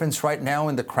the difference right now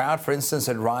in the crowd, for instance,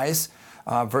 at Rise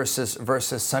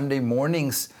versus Sunday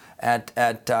mornings at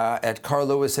Carl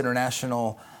Lewis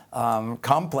International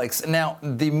Complex. Now,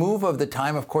 the move of the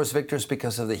time, of course, Victor, is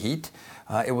because of the heat.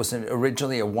 It was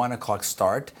originally a 1 o'clock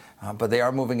start, but they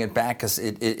are moving it back because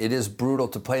it is brutal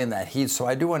to play in that heat. So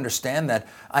I do understand that.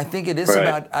 I think it is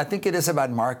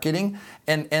about marketing.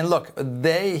 And look,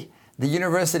 the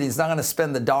university is not going to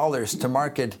spend the dollars to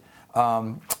market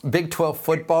Big 12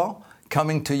 football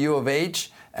coming to U of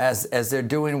H as they're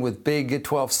doing with Big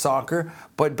 12 soccer.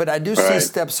 But I do see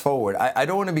steps forward. I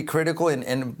don't want to be critical,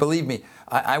 and believe me,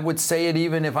 I would say it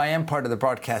even if I am part of the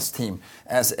broadcast team.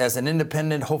 As an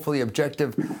independent, hopefully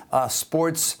objective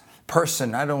sports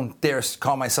person, I don't dare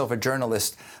call myself a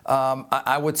journalist.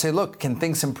 I would say, look, can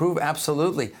things improve?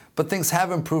 Absolutely. But things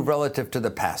have improved relative to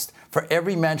the past. For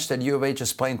every match that U of H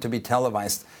is playing to be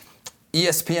televised,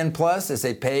 ESPN Plus is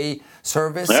a pay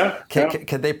service.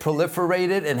 Can they proliferate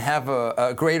it and have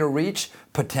a greater reach?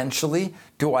 Potentially.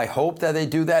 Do I hope that they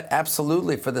do that?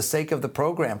 Absolutely, for the sake of the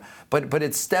program. But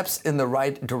it steps in the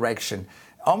right direction.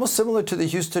 Almost similar to the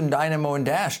Houston Dynamo and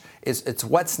Dash. It's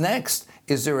what's next.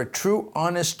 Is there a true,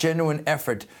 honest, genuine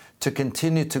effort to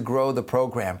continue to grow the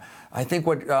program? I think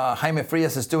what Jaime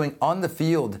Frias is doing on the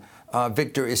field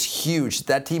Victor, is huge.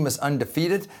 That team is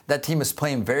undefeated. That team is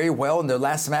playing very well. In their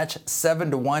last match,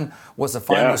 7-1 was the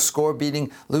final score,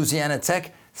 beating Louisiana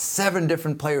Tech. 7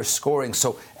 different players scoring.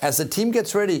 So as the team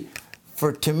gets ready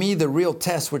for, to me, the real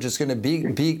test, which is going to be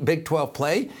Big 12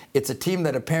 play, it's a team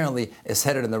that apparently is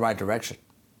headed in the right direction.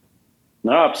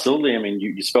 No, absolutely. I mean,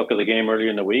 you spoke of the game earlier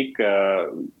in the week.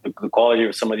 The quality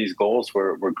of some of these goals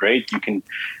were great. You can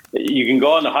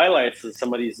go on the highlights of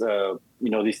some of these,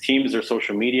 these teams, their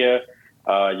social media.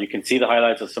 You can see the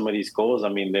highlights of some of these goals. I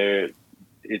mean,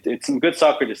 it's some good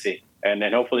soccer to see, and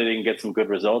then hopefully they can get some good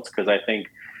results, because I think,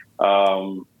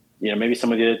 maybe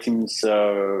some of the other teams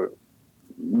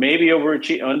maybe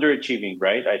underachieving,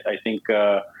 right? I think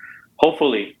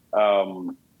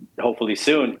hopefully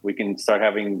soon we can start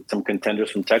having some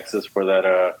contenders from Texas for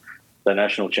that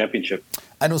national championship.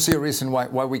 I don't see a reason why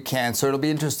we can't. So it'll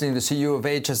be interesting to see U of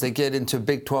H as they get into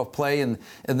Big 12 play in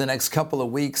the next couple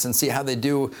of weeks, and see how they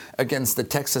do against the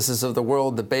Texases of the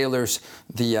world, the Baylors,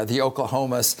 the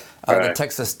Oklahomas, the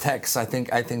Texas Techs. I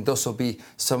think those will be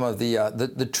some of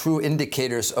the true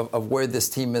indicators of where this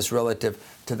team is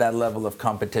relative to that level of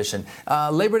competition.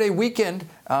 Labor Day weekend,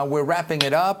 we're wrapping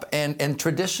it up, and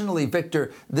traditionally,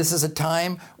 Victor, this is a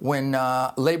time when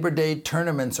Labor Day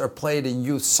tournaments are played in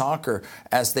youth soccer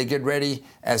as they get ready,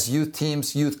 as youth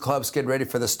teams, youth clubs get ready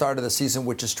for the start of the season,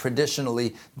 which is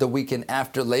traditionally the weekend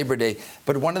after Labor Day.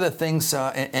 But one of the things,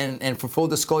 and for full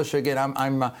disclosure, again,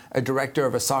 I'm a director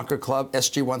of a soccer club,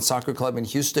 SG1 Soccer Club in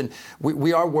Houston.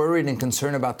 We are worried and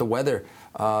concerned about the weather.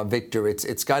 Victor,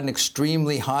 it's gotten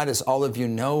extremely hot, as all of you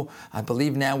know. I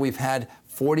believe now we've had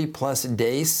 40-plus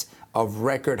days of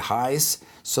record highs,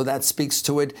 so that speaks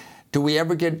to it. Do we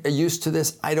ever get used to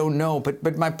this? I don't know.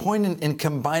 But my point in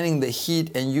combining the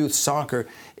heat and youth soccer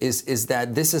is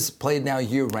that this is played now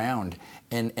year-round.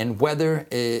 And weather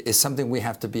is something we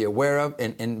have to be aware of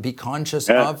and be conscious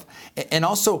of. And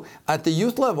also, at the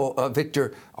youth level,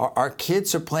 Victor, our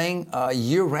kids are playing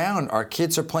year-round. Our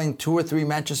kids are playing 2 or 3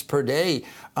 matches per day.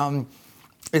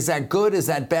 Is that good? Is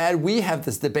that bad? We have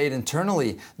this debate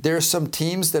internally. There are some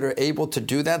teams that are able to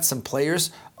do that, some players,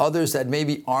 others that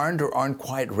maybe aren't or aren't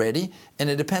quite ready. And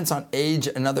it depends on age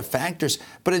and other factors.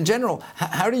 But in general,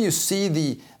 how do you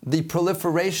see the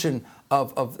proliferation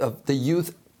of the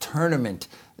youth tournament?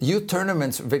 Youth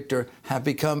tournaments, Victor, have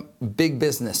become big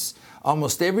business.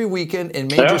 Almost every weekend in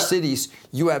major cities,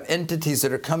 you have entities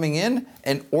that are coming in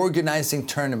and organizing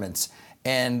tournaments.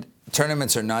 And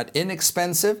tournaments are not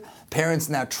inexpensive. Parents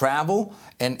now travel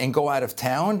and go out of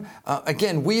town.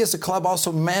 Again, we as a club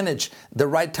also manage the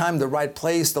right time, the right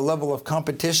place, the level of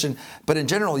competition. But in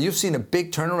general, you've seen a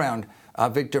big turnaround,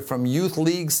 Victor, from youth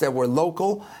leagues that were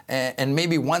local, and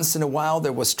maybe once in a while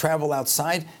there was travel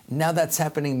outside. Now that's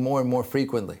happening more and more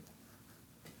frequently.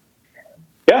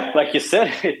 Yeah, like you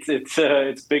said,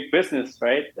 it's big business,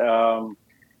 right?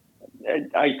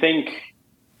 I think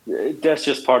that's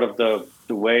just part of the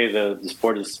way the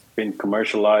sport has been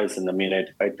commercialized. And I mean,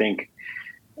 I think,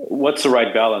 what's the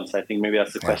right balance? I think maybe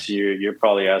that's the question you're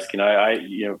probably asking. I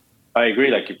agree.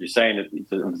 Like, if you're saying that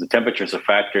if the temperature is a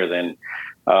factor, then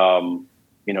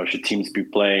should teams be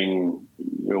playing?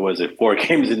 Was it 4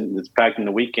 games that's packed in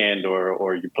the weekend,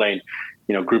 or you're playing,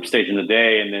 group stage in the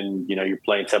day, and then you're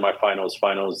playing semifinals,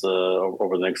 finals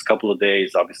over the next couple of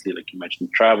days? Obviously, like you mentioned,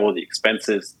 the travel, the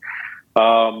expenses.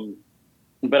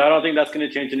 But I don't think that's going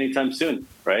to change anytime soon,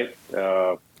 right?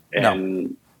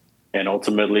 And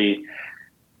ultimately,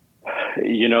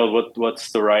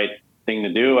 what's the right thing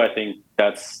to do? I think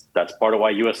that's part of why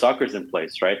U.S. soccer is in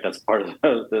place, right? That's part of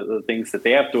the things that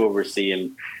they have to oversee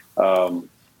and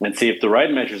see if the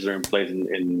right measures are in place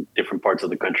in different parts of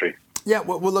the country. Yeah,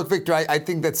 well, look, Victor, I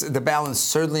think that's the balance.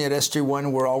 Certainly at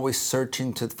SG1, we're always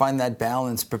searching to find that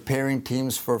balance, preparing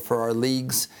teams for our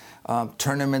leagues.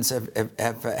 Tournaments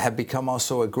have become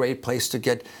also a great place to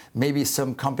get maybe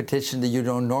some competition that you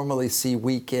don't normally see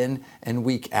week in and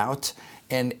week out.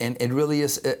 And it really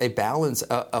is a balance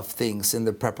of things in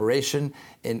the preparation.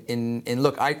 And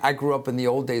look, I grew up in the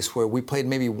old days where we played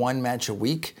maybe 1 match a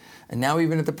week. And now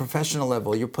even at the professional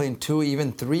level, you're playing 2,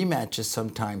 even 3 matches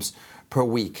sometimes per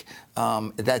week.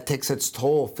 That takes its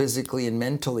toll physically and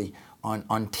mentally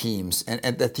on teams. And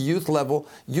at the youth level,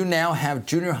 you now have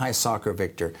junior high soccer,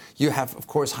 Victor. You have, of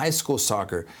course, high school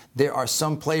soccer. There are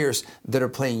some players that are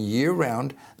playing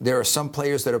year-round. There are some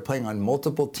players that are playing on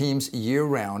multiple teams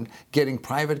year-round, getting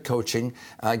private coaching,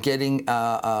 getting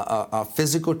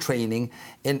physical training.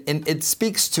 And it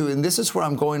speaks to, and this is where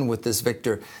I'm going with this,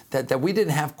 Victor, that we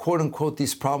didn't have, quote-unquote,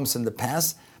 these problems in the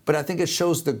past, but I think it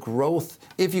shows the growth,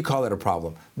 if you call it a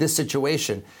problem, this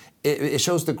situation. It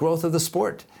shows the growth of the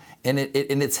sport. And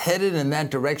it's headed in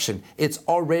that direction. It's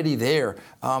already there.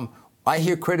 I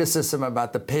hear criticism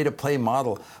about the pay-to-play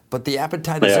model, but the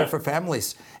appetite is there for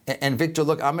families. And Victor,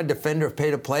 look, I'm a defender of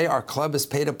pay-to-play. Our club is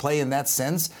pay-to-play in that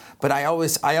sense. But I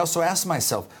also ask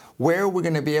myself, where are we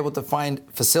going to be able to find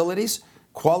facilities,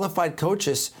 qualified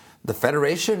coaches? The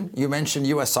Federation, you mentioned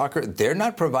U.S. Soccer, they're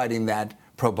not providing that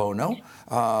pro bono.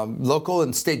 Local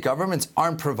and state governments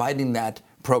aren't providing that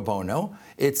pro bono.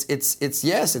 It's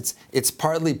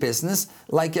partly business,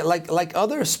 like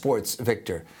other sports,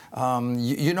 Victor.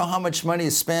 You know how much money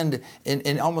is spent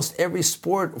in almost every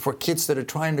sport for kids that are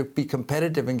trying to be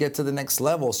competitive and get to the next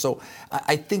level. So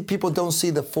I think people don't see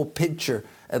the full picture,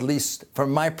 at least from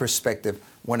my perspective,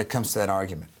 when it comes to that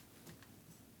argument.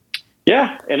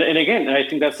 Yeah, and again, I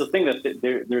think that's the thing,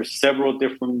 that there's several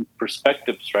different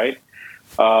perspectives, right?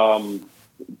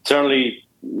 Certainly,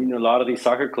 a lot of these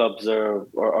soccer clubs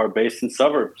are based in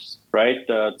suburbs, right?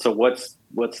 So what's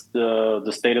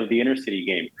the state of the inner city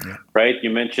game, right? You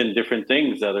mentioned different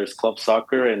things. There's club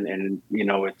soccer, and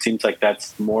it seems like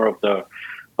that's more of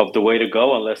the way to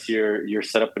go, unless you're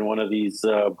set up in one of these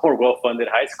more well-funded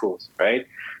high schools, right?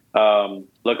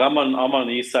 Look, I'm on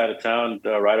the east side of town,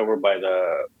 right over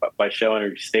by Shell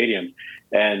Energy Stadium,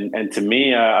 and to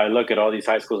me, I look at all these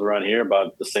high schools around here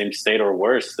about the same state or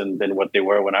worse than what they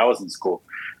were when I was in school.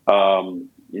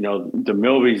 The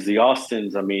Milbys, the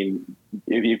Austins. I mean,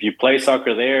 if you play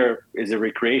soccer there, is it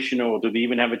recreational? Do they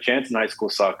even have a chance in high school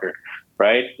soccer,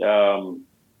 right?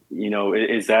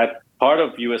 Is that part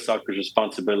of U.S. Soccer's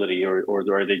responsibility, or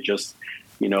are they just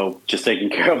taking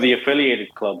care of the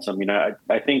affiliated clubs? I mean,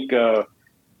 I think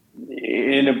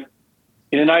in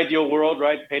an ideal world,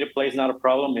 right, pay to play is not a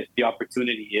problem if the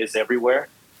opportunity is everywhere.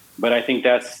 But I think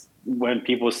that's when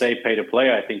people say pay to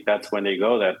play, I think that's when they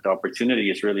go that the opportunity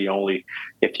is really only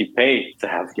if you pay to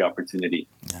have the opportunity.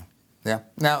 Yeah.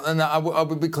 Now, I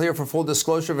will be clear, for full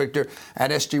disclosure, Victor,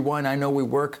 at SG1, I know we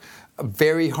work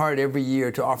very hard every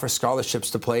year to offer scholarships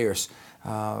to players.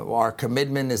 Our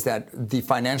commitment is that the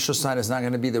financial side is not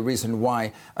going to be the reason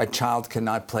why a child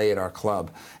cannot play at our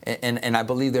club. And I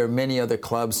believe there are many other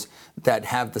clubs that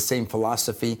have the same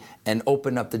philosophy and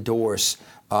open up the doors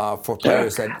for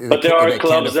players but there are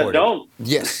clubs that don't.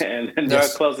 Yes. and there are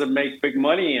clubs that make big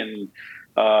money, and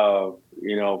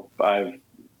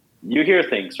you hear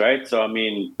things, right? So I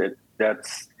mean,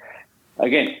 that's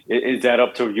again, is that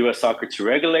up to U.S. Soccer to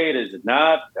regulate? Is it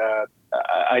not?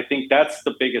 I think that's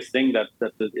the biggest thing, that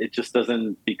it just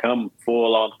doesn't become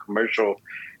full-on commercial,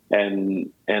 and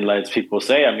as people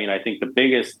say, I mean, I think the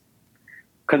biggest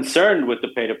concern with the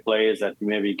pay-to-play is that you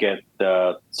maybe get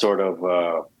sort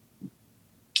of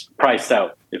priced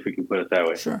out, if we can put it that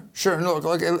way. Sure. No,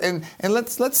 look, and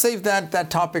let's save that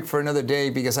topic for another day,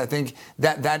 because I think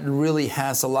that really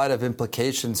has a lot of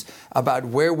implications about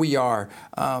where we are.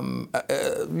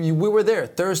 We were there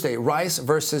Thursday, Rice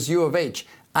versus U of H.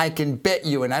 I can bet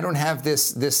you, and I don't have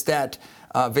this stat,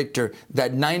 Victor,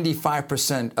 that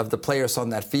 95% of the players on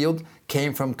that field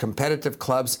came from competitive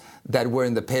clubs that were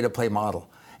in the pay-to-play model.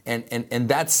 And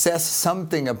that says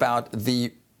something about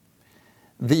the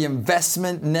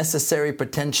investment necessary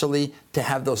potentially to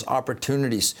have those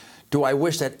opportunities. Do I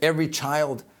wish that every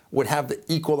child would have the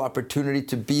equal opportunity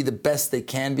to be the best they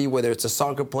can be, whether it's a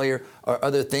soccer player or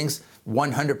other things?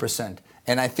 100%.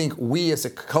 And I think we as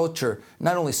a culture,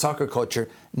 not only soccer culture,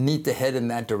 need to head in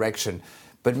that direction.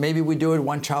 But maybe we do it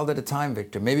one child at a time,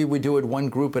 Victor. Maybe we do it one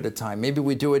group at a time. Maybe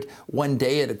we do it one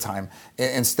day at a time.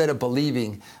 Instead of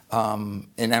believing, and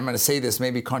I'm going to say this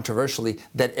maybe controversially,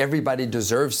 that everybody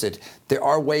deserves it. There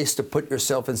are ways to put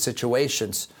yourself in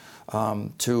situations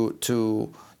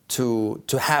to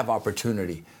have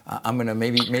opportunity. I'm going to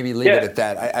maybe leave it at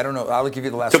that. I don't know. I'll give you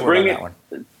the last word on that one.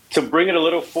 To bring it a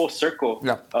little full circle,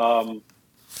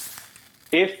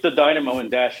 if the Dynamo and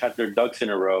Dash had their ducks in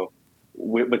a row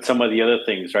with some of the other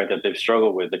things, right, that they've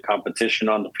struggled with, the competition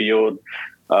on the field,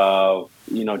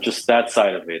 just that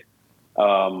side of it,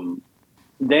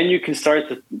 then you can start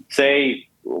to say,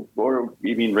 or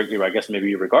even, I guess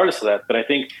maybe regardless of that, but I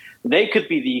think they could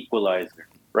be the equalizer,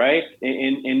 right,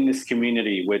 in this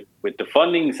community with the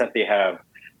fundings that they have,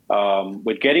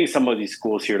 with getting some of these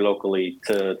schools here locally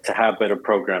to have better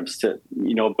programs, but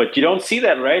you don't see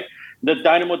that, right? The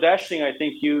Dynamo Dash thing, I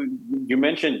think you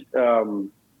mentioned,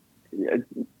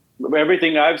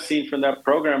 everything I've seen from that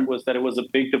program was that it was a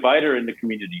big divider in the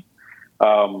community.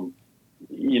 And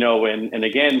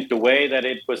again, the way that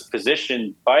it was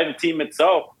positioned by the team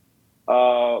itself,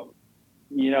 I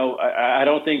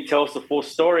don't think tells the full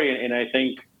story. And I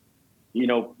think,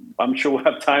 I'm sure we'll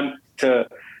have time to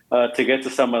get to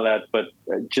some of that, but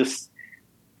just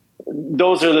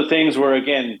those are the things where,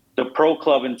 again, the pro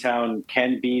club in town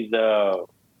can be the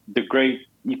great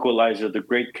equalizer, the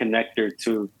great connector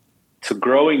to to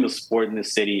growing the sport in the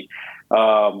city.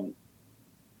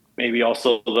 Maybe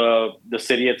also the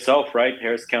city itself, right?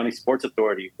 Harris County Sports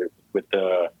Authority with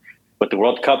the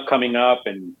World Cup coming up,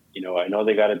 and I know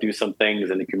they got to do some things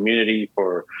in the community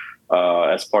for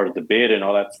as part of the bid and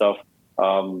all that stuff.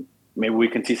 Maybe we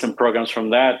can see some programs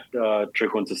from that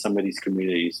trickle into some of these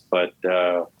communities, but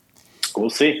we'll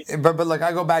see. But look,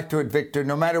 I go back to it, Victor.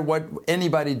 No matter what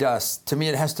anybody does, to me,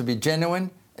 it has to be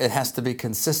genuine. It has to be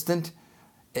consistent.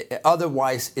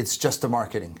 Otherwise, it's just a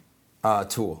marketing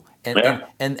tool.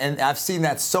 And I've seen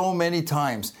that so many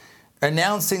times.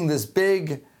 Announcing this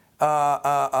big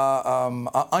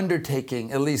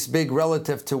undertaking, at least big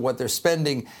relative to what they're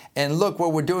spending. And look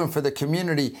what we're doing for the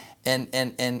community.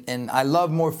 And I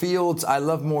love more fields. I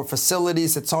love more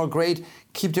facilities. It's all great.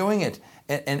 Keep doing it.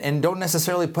 And don't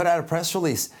necessarily put out a press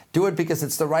release. Do it because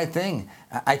it's the right thing.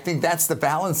 I think that's the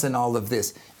balance in all of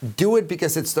this. Do it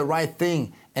because it's the right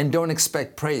thing and don't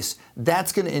expect praise.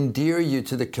 That's going to endear you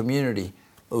to the community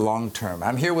long term.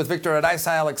 I'm here with Victor Araiza,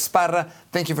 Alex Parra.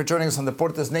 Thank you for joining us on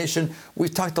Deportes Nation.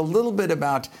 We've talked a little bit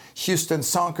about Houston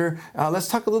soccer. Let's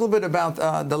talk a little bit about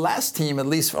the last team, at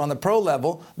least on the pro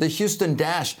level, the Houston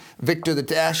Dash. Victor, the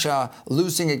Dash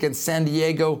losing against San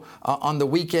Diego on the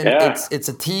weekend. Yeah. It's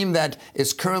a team that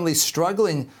is currently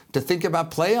struggling to think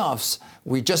about playoffs.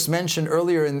 We just mentioned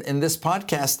earlier in this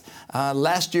podcast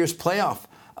last year's playoff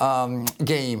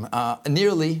game,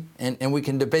 nearly, and we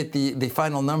can debate the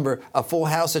final number, a full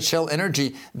house at Shell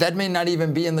Energy. That may not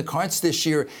even be in the cards this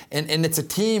year, and it's a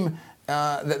team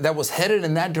that was headed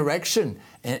in that direction.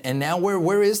 And now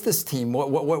where is this team?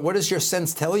 What does your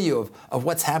sense tell you of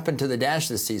what's happened to the Dash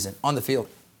this season on the field?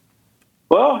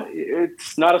 Well,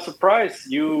 it's not a surprise.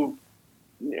 If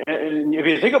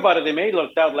you think about it, they may have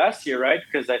looked out last year, right?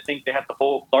 Because I think they had the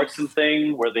whole Clarkson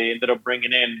thing where they ended up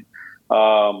bringing in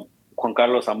Juan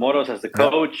Carlos Amoros as the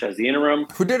coach, as the interim.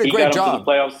 Who did a great job.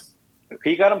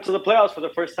 He got them to the playoffs for the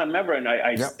first time ever, and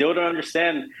I still don't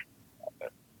understand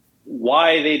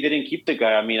why they didn't keep the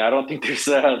guy. I mean, I don't think there's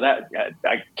that.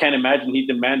 I can't imagine he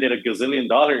demanded $1 gazillion,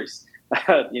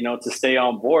 to stay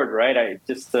on board, right?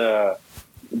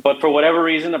 But for whatever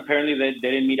reason, apparently they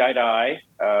didn't meet eye to eye.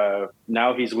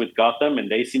 Now he's with Gotham, and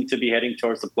they seem to be heading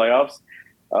towards the playoffs.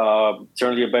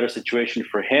 Certainly a better situation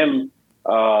for him.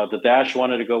 The Dash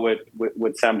wanted to go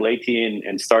with Sam Blatey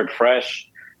and start fresh.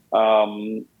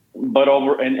 But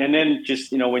then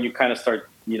just, when you kind of start,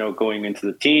 going into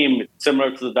the team,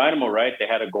 similar to the Dynamo, right? They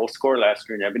had a goal scorer last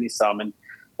year in Ebony Salmon.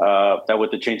 That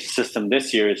with the change system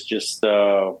this year is just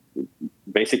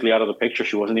basically out of the picture.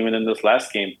 She wasn't even in this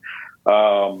last game.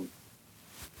 And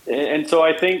so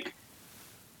I think,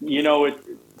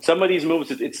 some of these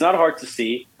moves, it's not hard to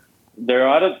see.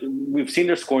 We've seen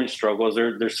their scoring struggles.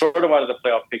 They're sort of out of the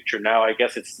playoff picture now. I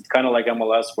guess it's kind of like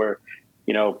MLS where,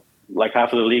 like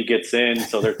half of the league gets in,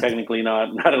 so they're technically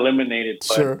not eliminated.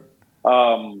 But, sure.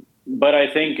 But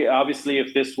I think obviously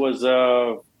if this was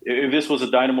a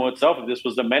Dynamo itself, if this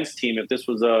was the men's team, if this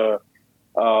was a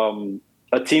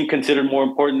team considered more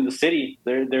important in the city,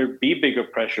 there'd be bigger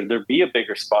pressure. There'd be a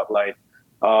bigger spotlight.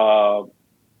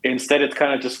 Instead, it's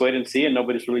kind of just wait and see, and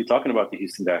nobody's really talking about the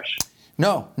Houston Dash.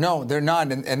 No, they're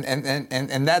not,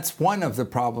 and that's one of the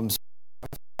problems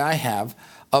I have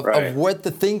of what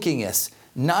the thinking is.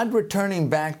 Not returning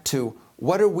back to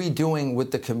what are we doing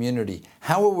with the community?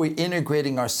 How are we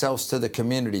integrating ourselves to the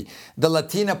community? The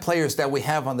Latina players that we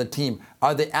have on the team,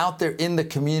 are they out there in the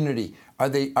community? Are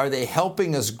they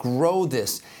helping us grow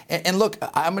this? And look,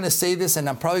 I'm going to say this, and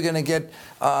I'm probably going to get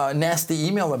a nasty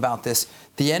email about this.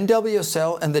 The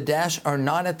NWSL and the Dash are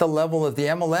not at the level of the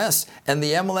MLS, and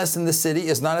the MLS in the city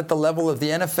is not at the level of the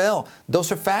NFL.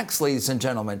 Those are facts, ladies and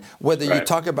gentlemen. Whether you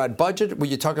talk about budget,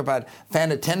 whether you talk about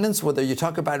fan attendance, whether you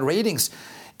talk about ratings,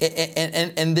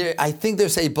 and there, I think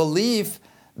there's a belief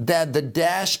that the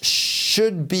Dash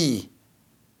should be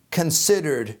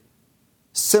considered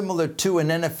similar to an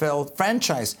NFL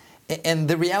franchise. And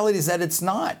the reality is that it's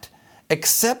not.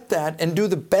 Accept that and do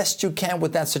the best you can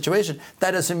with that situation.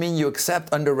 That doesn't mean you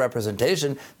accept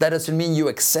underrepresentation. That doesn't mean you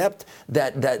accept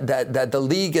that the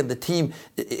league and the team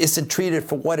isn't treated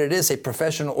for what it is, a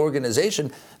professional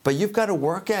organization. But you've got to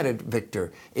work at it,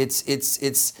 Victor.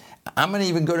 I'm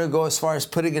even going to go as far as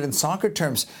putting it in soccer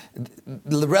terms.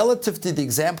 Relative to the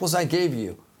examples I gave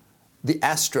you, the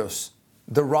Astros,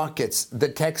 the Rockets, the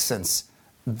Texans,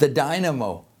 the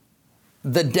Dynamo,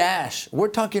 the Dash. We're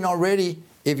talking already,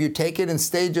 if you take it in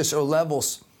stages or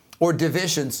levels or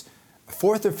divisions,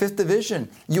 4th or 5th division.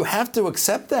 You have to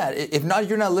accept that. If not,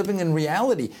 you're not living in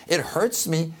reality. It hurts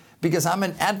me because I'm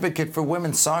an advocate for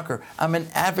women's soccer. I'm an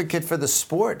advocate for the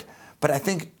sport. But I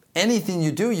think anything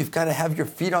you do, you've got to have your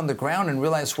feet on the ground and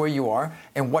realize where you are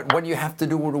and what you have to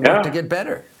do to work to get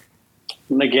better.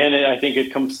 And again, I think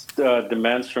it comes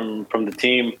demands from the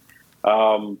team.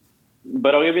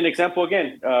 But I'll give you an example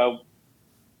again.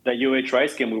 That UH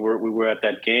Rice game, we were at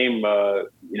that game.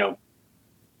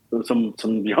 Some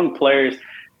young players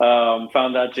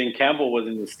found out Jane Campbell was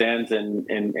in the stands,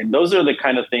 and those are the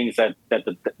kind of things that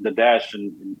the Dash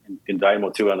and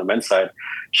Dynamo too on the men's side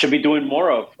should be doing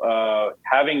more of.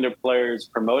 Having their players,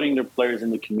 promoting their players in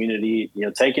the community,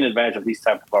 taking advantage of these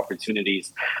type of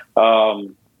opportunities.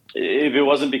 If it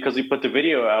wasn't because we put the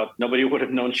video out, nobody would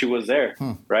have known she was there,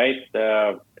 right?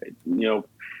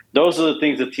 Those are the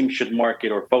things the team should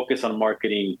market or focus on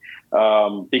marketing,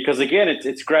 because again,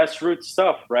 it's grassroots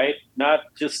stuff, right? Not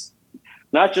just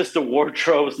the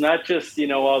wardrobes, not just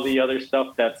all the other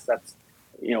stuff that's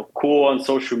cool on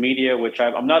social media. Which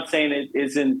I'm not saying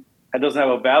it doesn't have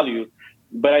a value,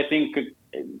 but I think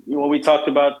when we talked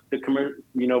about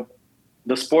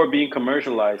the sport being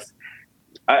commercialized,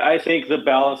 I think the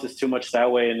balance is too much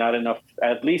that way and not enough,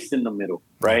 at least in the middle,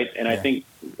 right? And I think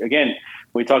again,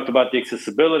 we talked about the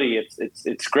accessibility.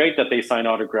 It's great that they sign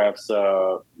autographs, at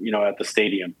the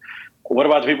stadium. What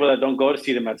about the people that don't go to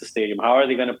see them at the stadium? How are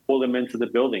they going to pull them into the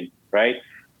building, right?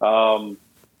 I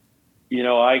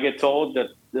get told that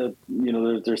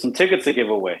there's some tickets to give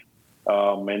away,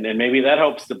 and maybe that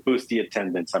helps to boost the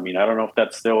attendance. I mean, I don't know if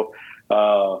that's still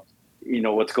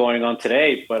what's going on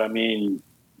today, but I mean,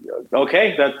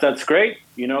 okay, that's great,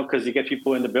 because you get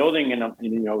people in the building and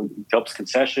it helps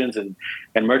concessions and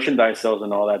merchandise sales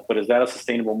and all that. But is that a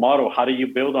sustainable model? How do you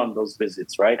build on those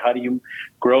visits, right? How do you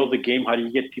grow the game? How do you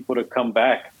get people to come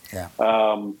back? Yeah.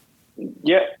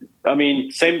 I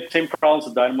mean, same problems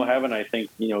that Dynamo have, and I think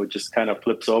it just kind of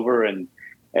flips over, and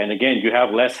again, you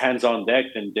have less hands on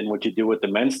deck than what you do with the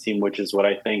men's team, which is what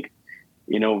I think.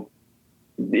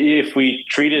 If we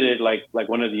treated it like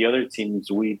one of the other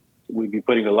teams, we'd be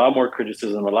putting a lot more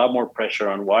criticism, a lot more pressure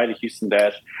on why the Houston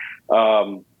Dash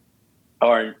aren't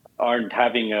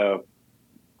having a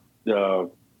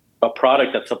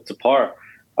product that's up to par.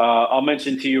 I'll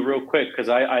mention to you real quick, because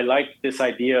I like this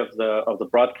idea of the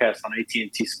broadcast on AT&T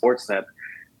Sportsnet,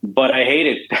 but I hate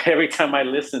it. Every time I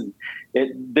listen,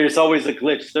 there's always a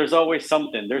glitch. There's always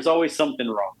something. There's always something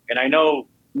wrong. And I know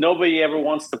nobody ever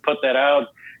wants to put that out.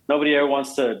 Nobody ever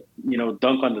wants to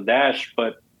dunk on the Dash,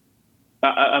 but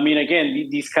I mean, again,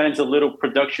 these kinds of little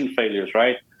production failures,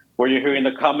 right? Where you're hearing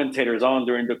the commentators on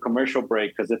during the commercial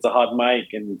break because it's a hot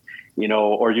mic, and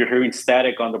or you're hearing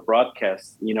static on the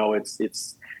broadcast.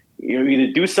 It's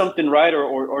either do something right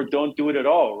or don't do it at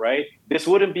all, right? This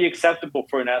wouldn't be acceptable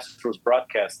for an Astros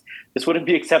broadcast. This wouldn't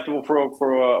be acceptable for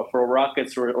a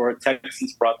Rockets or a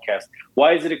Texans broadcast.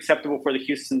 Why is it acceptable for the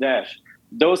Houston Dash?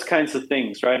 Those kinds of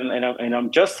things, right? And I'm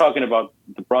just talking about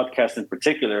the broadcast in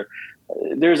particular.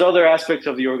 There's other aspects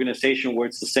of the organization where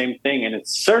it's the same thing, and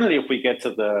it's certainly if we get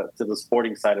to the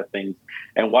sporting side of things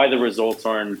and why the results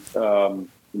aren't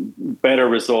better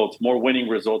results, more winning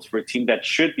results for a team that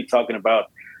should be talking about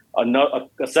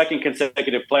a second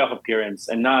consecutive playoff appearance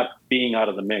and not being out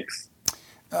of the mix.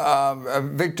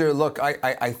 Victor, look,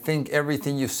 I think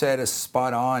everything you said is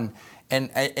spot on.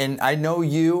 And I know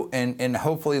you, and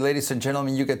hopefully, ladies and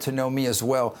gentlemen, you get to know me as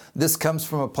well. This comes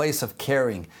from a place of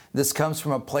caring. This comes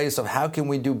from a place of how can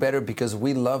we do better because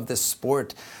we love this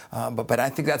sport. But I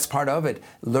think that's part of it.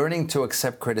 Learning to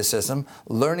accept criticism,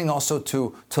 learning also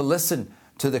to listen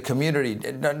to the community.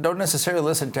 Don't necessarily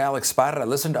listen to Alex Parra.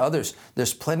 Listen to others.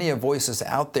 There's plenty of voices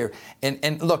out there.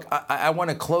 And look, I want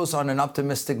to close on an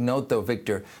optimistic note, though,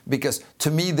 Victor, because to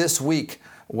me this week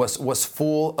was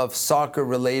full of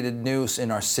soccer-related news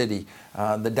in our city.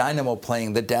 The Dynamo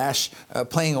playing, the Dash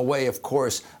playing away, of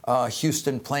course,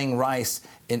 Houston playing Rice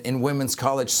in women's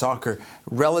college soccer.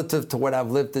 Relative to what I've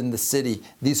lived in the city,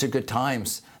 these are good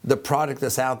times. The product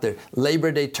that's out there,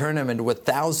 Labor Day tournament with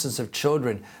thousands of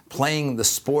children playing the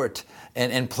sport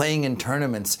and playing in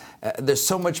tournaments. There's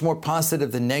so much more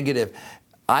positive than negative.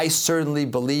 I certainly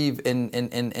believe in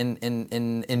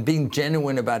being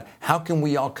genuine about how can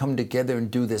we all come together and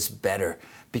do this better,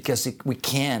 because we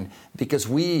can, because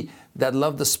we that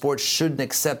love the sport shouldn't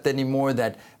accept anymore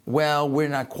that, well, we're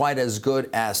not quite as good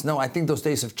as. No, I think those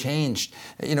days have changed.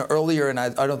 Earlier, and I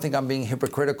don't think I'm being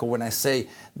hypocritical when I say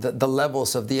the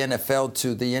levels of the NFL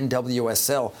to the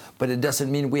NWSL, but it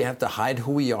doesn't mean we have to hide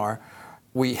who we are.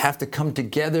 We have to come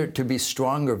together to be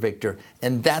stronger, Victor.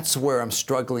 And that's where I'm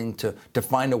struggling to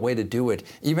find a way to do it.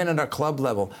 Even at our club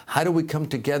level, how do we come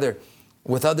together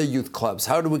with other youth clubs?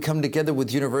 How do we come together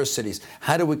with universities?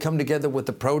 How do we come together with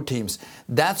the pro teams?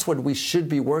 That's what we should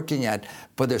be working at.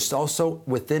 But there's also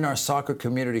within our soccer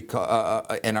community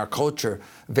and our culture,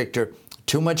 Victor,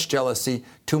 too much jealousy,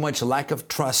 too much lack of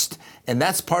trust. And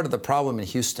that's part of the problem in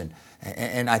Houston.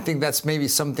 And I think that's maybe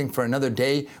something for another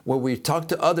day where we talk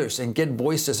to others and get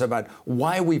voices about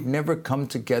why we've never come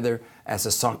together as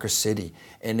a soccer city.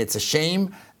 And it's a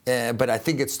shame. But I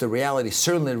think it's the reality,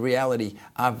 certainly the reality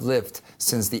I've lived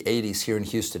since the 80s here in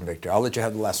Houston, Victor. I'll let you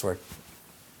have the last word.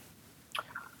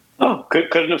 Oh,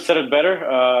 couldn't have said it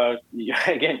better.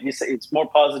 Again, you say it's more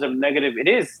positive, negative. It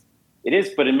is,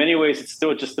 but in many ways, it's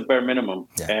still just the bare minimum.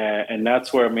 Yeah. And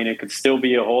that's where, I mean, it could still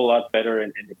be a whole lot better.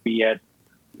 And if we had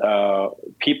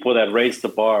people that raise the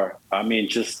bar, I mean,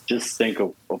 just think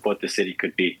of what the city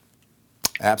could be.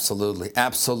 Absolutely.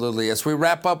 Absolutely. As we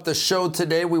wrap up the show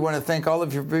today, we want to thank all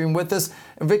of you for being with us.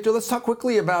 And Victor, let's talk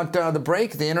quickly about the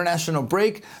break, the international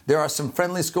break. There are some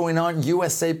friendlies going on.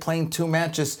 USA playing 2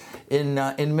 matches in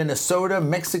Minnesota.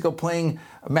 Mexico playing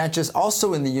matches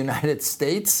also in the United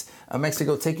States.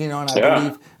 Mexico taking on, I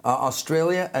believe,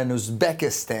 Australia and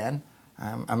Uzbekistan.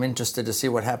 I'm interested to see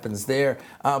what happens there.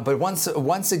 But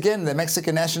once again, the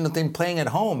Mexican national team playing at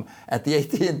home at the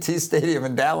AT&T Stadium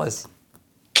in Dallas.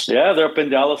 Yeah, they're up in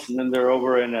Dallas, and then they're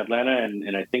over in Atlanta,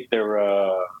 and I think they're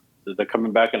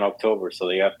coming back in October, so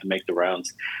they have to make the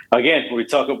rounds. Again, we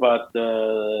talk about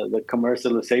the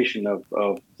commercialization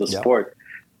of the sport.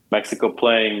 Mexico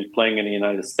playing in the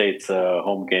United States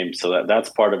home game, so that's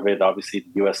part of it. Obviously,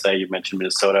 the USA, you mentioned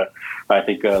Minnesota. I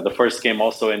think the first game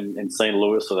also in St.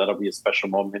 Louis, so that'll be a special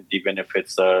moment, even if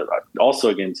it's also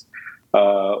against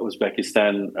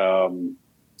Uzbekistan.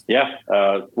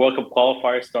 World Cup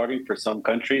qualifiers starting for some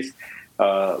countries,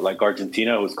 like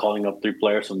Argentina, who's calling up 3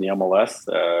 players from the MLS.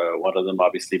 One of them,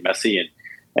 obviously, Messi,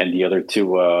 and the other 2,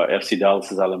 FC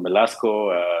Dallas' Alan Velasco,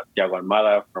 Thiago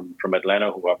Almada from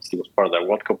Atlanta, who obviously was part of that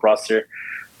World Cup roster.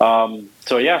 A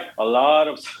lot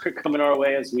of soccer coming our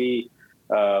way as we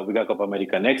got Copa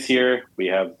America next year. We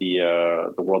have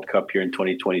the World Cup here in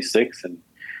 2026,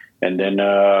 and then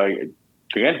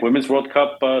again, Women's World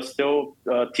Cup still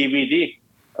TBD.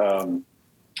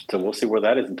 So we'll see where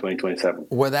that is in 2027.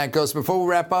 Where that goes. Before we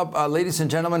wrap up, ladies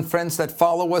and gentlemen, friends that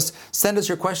follow us, send us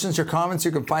your questions, your comments.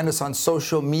 You can find us on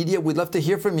social media. We'd love to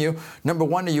hear from you. Number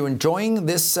one, are you enjoying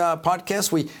this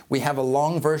podcast? We have a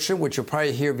long version, which you'll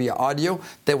probably hear via audio.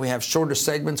 Then we have shorter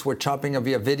segments. We're chopping it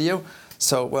via video.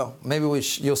 So, well, maybe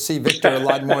you'll see Victor a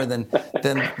lot more than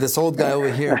this old guy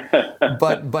over here.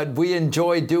 But we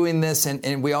enjoy doing this,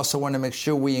 and we also want to make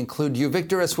sure we include you.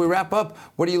 Victor, as we wrap up,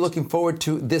 what are you looking forward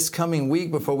to this coming week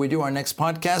before we do our next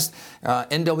podcast?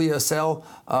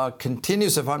 NWSL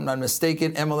continues, if I'm not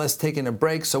mistaken. MLS taking a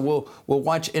break, so we'll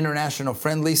watch international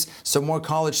friendlies. Some more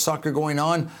college soccer going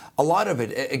on. A lot of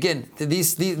it. Again,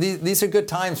 these are good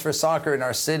times for soccer in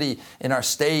our city, in our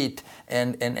state,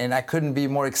 and I couldn't be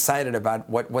more excited about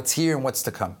what's here and what's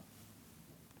to come.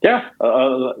 Yeah,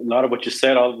 a lot of what you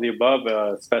said, all of the above,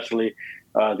 especially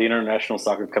the international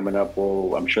soccer coming up.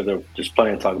 Well, I'm sure there's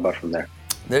plenty to talk about from there.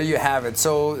 There you have it.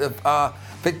 So,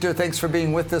 Victor, thanks for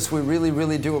being with us. We really,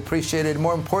 really do appreciate it.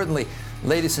 More importantly,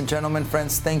 ladies and gentlemen,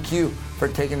 friends, thank you for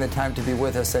taking the time to be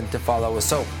with us and to follow us.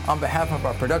 So, on behalf of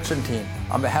our production team,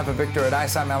 on behalf of Victor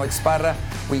Araiza, I'm Alex Parra.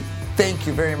 We thank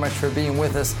you very much for being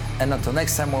with us. And until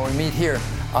next time when we meet here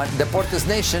on Deportes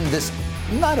Nation, this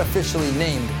not officially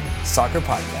named Soccer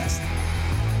Podcast.